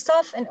buying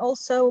stuff and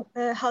also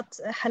hot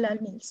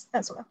halal meals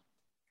as well.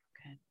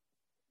 Okay.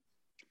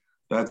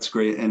 That's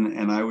great.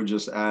 And I would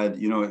just add,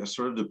 you know, it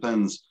sort of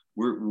depends.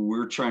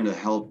 We're trying to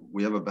help.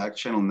 We have a back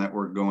channel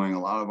network going. A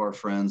lot of our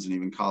friends and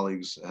even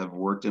colleagues have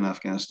worked in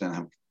Afghanistan,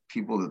 have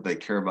people that they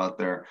care about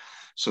there.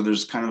 So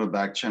there's kind of a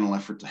back channel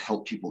effort to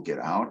help people get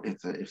out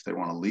if they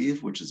want to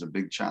leave, which is a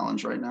big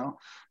challenge right now.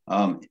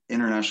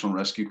 International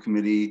Rescue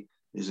Committee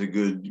is a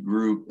good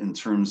group in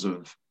terms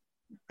of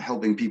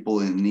helping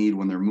people in need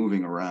when they're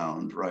moving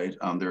around, right?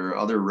 There are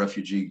other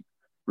refugee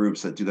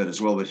groups that do that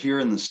as well. But here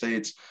in the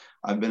States,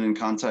 I've been in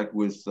contact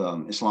with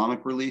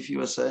Islamic Relief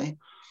USA.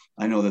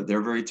 I know that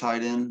they're very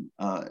tied in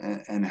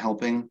and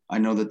helping. I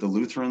know that the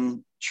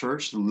Lutheran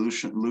Church, the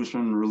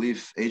Lutheran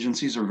Relief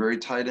agencies are very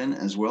tied in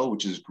as well,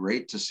 which is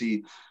great to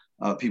see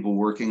people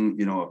working,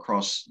 you know,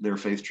 across their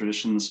faith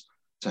traditions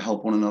to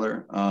help one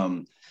another.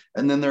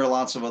 And then there are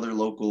lots of other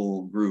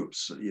local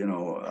groups, you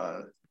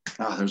know,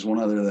 there's one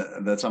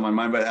other that's on my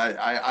mind, but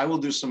I will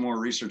do some more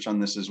research on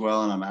this as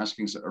well. And I'm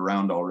asking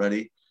around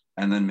already,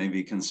 and then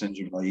maybe can send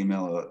you by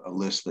email a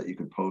list that you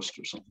could post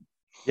or something.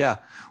 Yeah,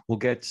 we'll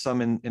get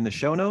some in the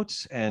show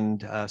notes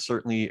and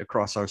certainly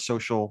across our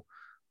social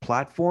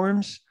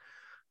platforms.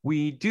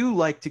 We do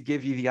like to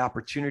give you the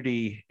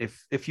opportunity,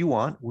 if you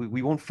want,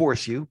 we won't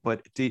force you,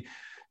 but do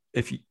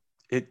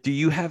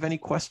you have any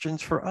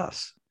questions for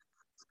us?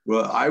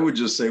 Well, I would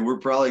just say we're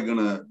probably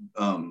going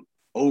to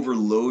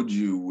overload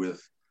you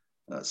with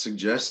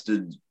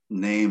suggested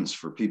names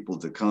for people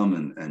to come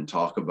and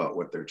talk about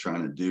what they're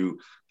trying to do.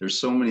 There's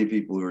so many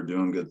people who are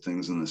doing good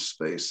things in this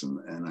space,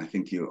 and I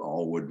think you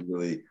all would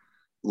really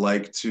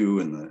like to,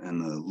 and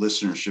the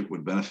listenership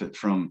would benefit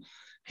from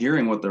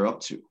hearing what they're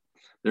up to.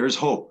 There is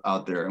hope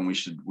out there, and we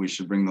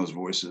should bring those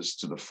voices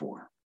to the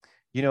fore.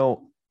 You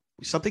know,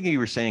 something you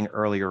were saying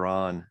earlier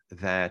on,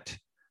 that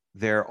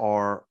there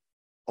are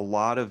a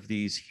lot of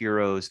these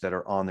heroes that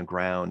are on the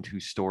ground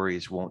whose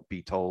stories won't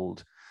be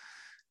told.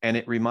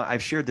 And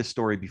I've shared this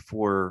story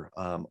before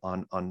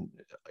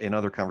in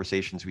other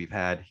conversations we've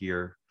had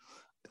here.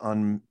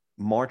 On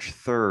March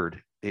 3rd,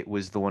 it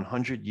was the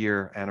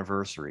 100-year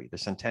anniversary, the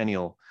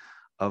centennial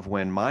of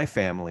when my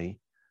family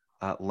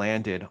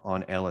landed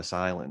on Ellis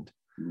Island.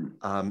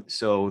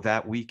 So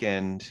that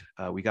weekend,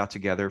 we got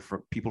together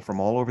for people from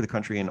all over the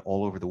country and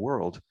all over the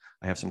world.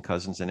 I have some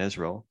cousins in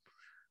Israel,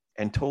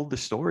 and told the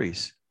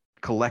stories.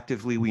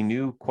 Collectively, we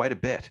knew quite a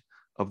bit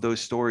of those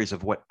stories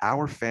of what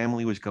our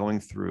family was going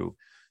through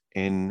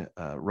in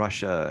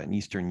Russia and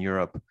Eastern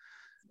Europe.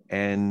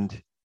 And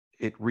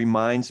it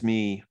reminds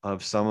me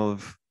of some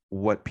of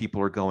what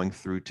people are going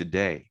through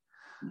today.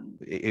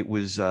 It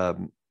was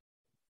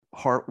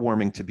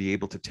heartwarming to be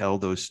able to tell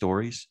those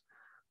stories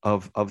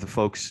of the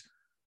folks,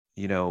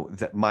 you know,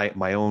 that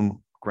my own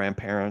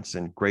grandparents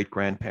and great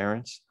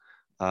grandparents,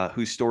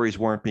 whose stories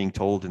weren't being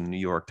told in the New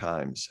York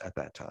Times at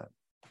that time.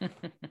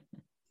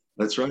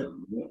 That's right.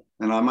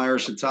 And I'm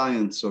Irish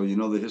Italian, so you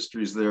know the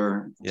history's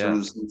there. Turn of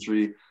the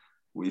century,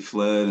 we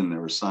fled, and there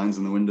were signs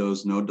in the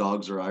windows: no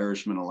dogs or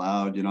Irishmen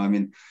allowed. You know, I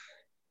mean,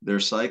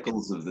 there's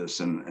cycles of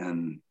this,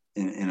 and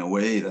in a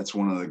way, that's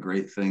one of the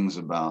great things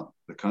about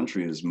the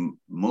country is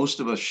most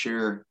of us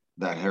share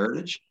that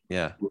heritage.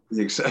 Yeah. With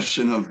the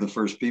exception of the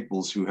first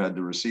peoples who had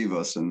to receive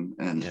us, and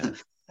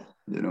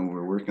you know,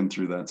 we're working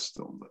through that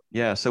still. But.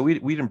 Yeah. So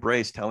we'd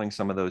embrace telling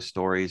some of those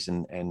stories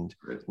and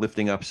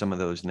lifting up some of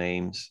those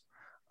names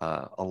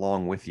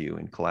along with you,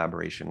 in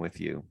collaboration with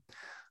you.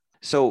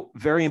 So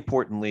very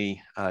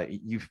importantly,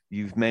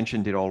 you've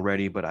mentioned it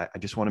already, but I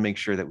just want to make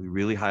sure that we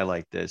really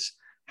highlight this.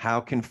 How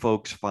can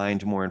folks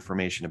find more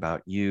information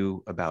about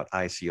you, about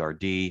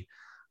ICRD,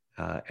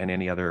 and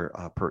any other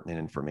pertinent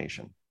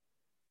information?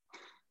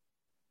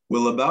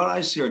 Well, about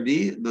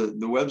ICRD,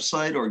 the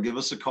website, or give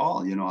us a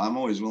call. You know, I'm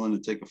always willing to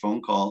take a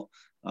phone call,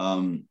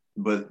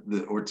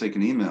 or take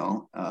an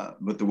email.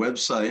 But the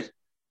website,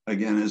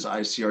 again, is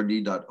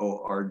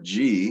icrd.org.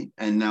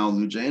 And now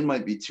Loujain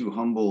might be too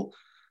humble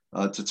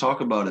to talk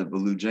about it,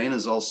 but Loujain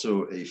is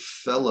also a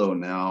fellow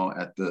now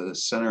at the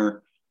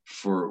Center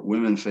for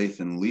Women, Faith,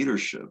 and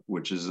Leadership,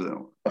 which is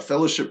a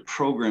fellowship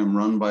program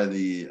run by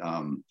the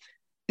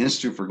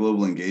Institute for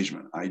Global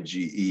Engagement,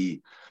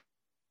 IGE.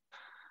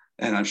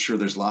 And I'm sure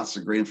there's lots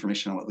of great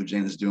information on what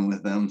Loujain is doing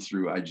with them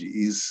through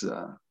IGE's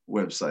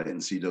website and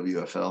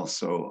CWFL.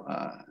 So,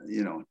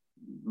 you know,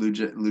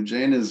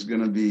 Loujain is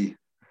going to be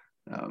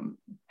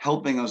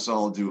helping us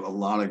all do a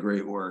lot of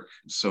great work.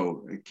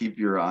 So keep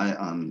your eye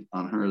on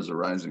her as a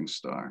rising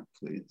star,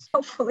 please.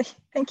 Hopefully.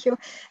 Thank you.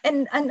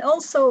 And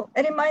also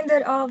a reminder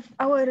of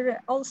our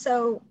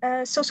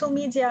social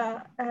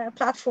media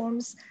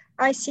platforms,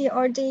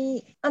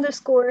 ICRD_NGO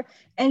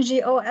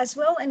as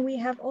well. And we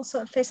have also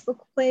a Facebook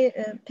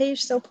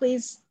page. So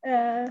please,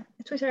 a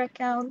Twitter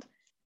account,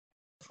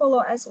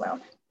 follow as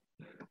well.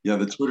 Yeah,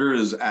 the Twitter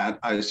is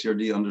at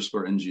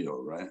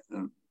ICRD_NGO, right?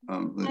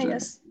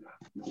 Yes.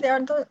 They are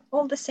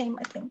all the same,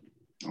 I think.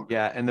 Okay.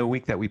 Yeah, and the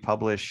week that we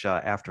publish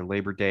after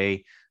Labor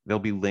Day, there'll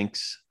be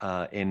links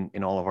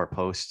in all of our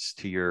posts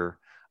to your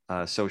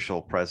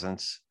social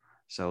presence.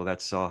 So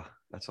that's all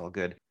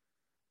good.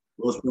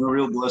 Well, it's been a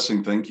real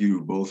blessing. Thank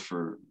you both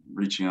for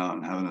reaching out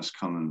and having us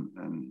come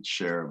and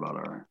share about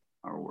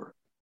our work.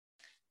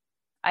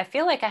 I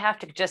feel like I have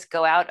to just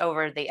go out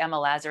over the Emma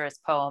Lazarus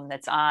poem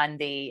that's on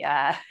the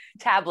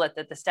tablet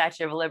that the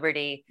Statue of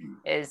Liberty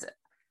is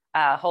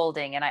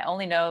holding. And I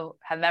only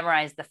have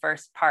memorized the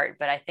first part,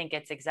 but I think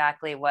it's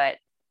exactly what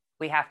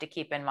we have to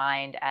keep in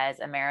mind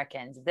as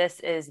Americans. This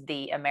is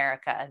the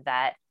America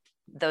that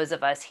those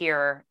of us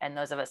here and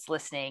those of us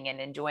listening and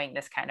enjoying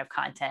this kind of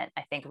content,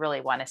 I think,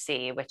 really want to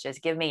see, which is: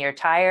 give me your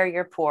tired,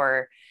 your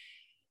poor,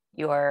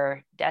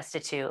 your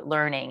destitute,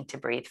 learning to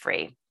breathe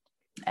free.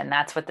 And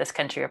that's what this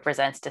country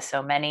represents to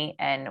so many.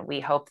 And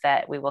we hope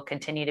that we will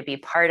continue to be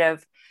part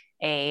of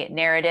a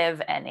narrative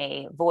and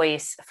a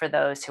voice for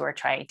those who are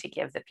trying to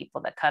give the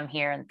people that come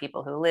here and the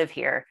people who live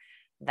here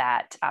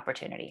that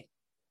opportunity.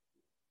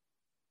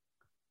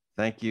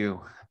 Thank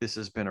you. This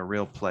has been a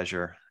real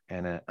pleasure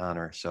and an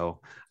honor. So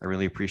I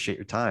really appreciate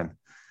your time.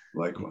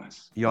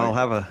 Likewise. You all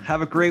have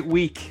a great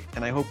week,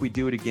 and I hope we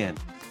do it again.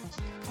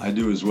 I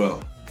do as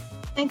well.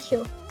 Thank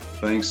you.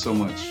 Thanks so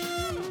much.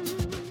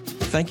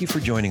 Thank you for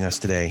joining us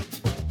today.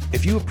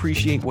 If you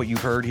appreciate what you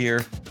heard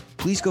here,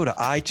 please go to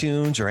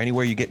iTunes or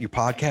anywhere you get your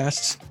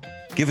podcasts,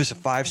 give us a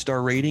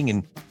 5-star rating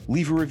and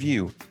leave a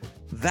review.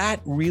 That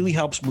really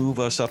helps move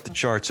us up the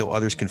chart so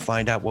others can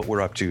find out what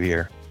we're up to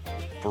here.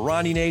 For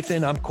Ronnie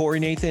Nathan, I'm Corey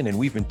Nathan, and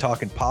we've been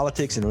talking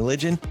politics and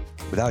religion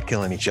without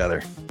killing each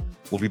other.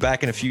 We'll be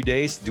back in a few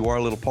days to do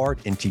our little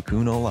part in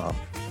Tikkun Olam.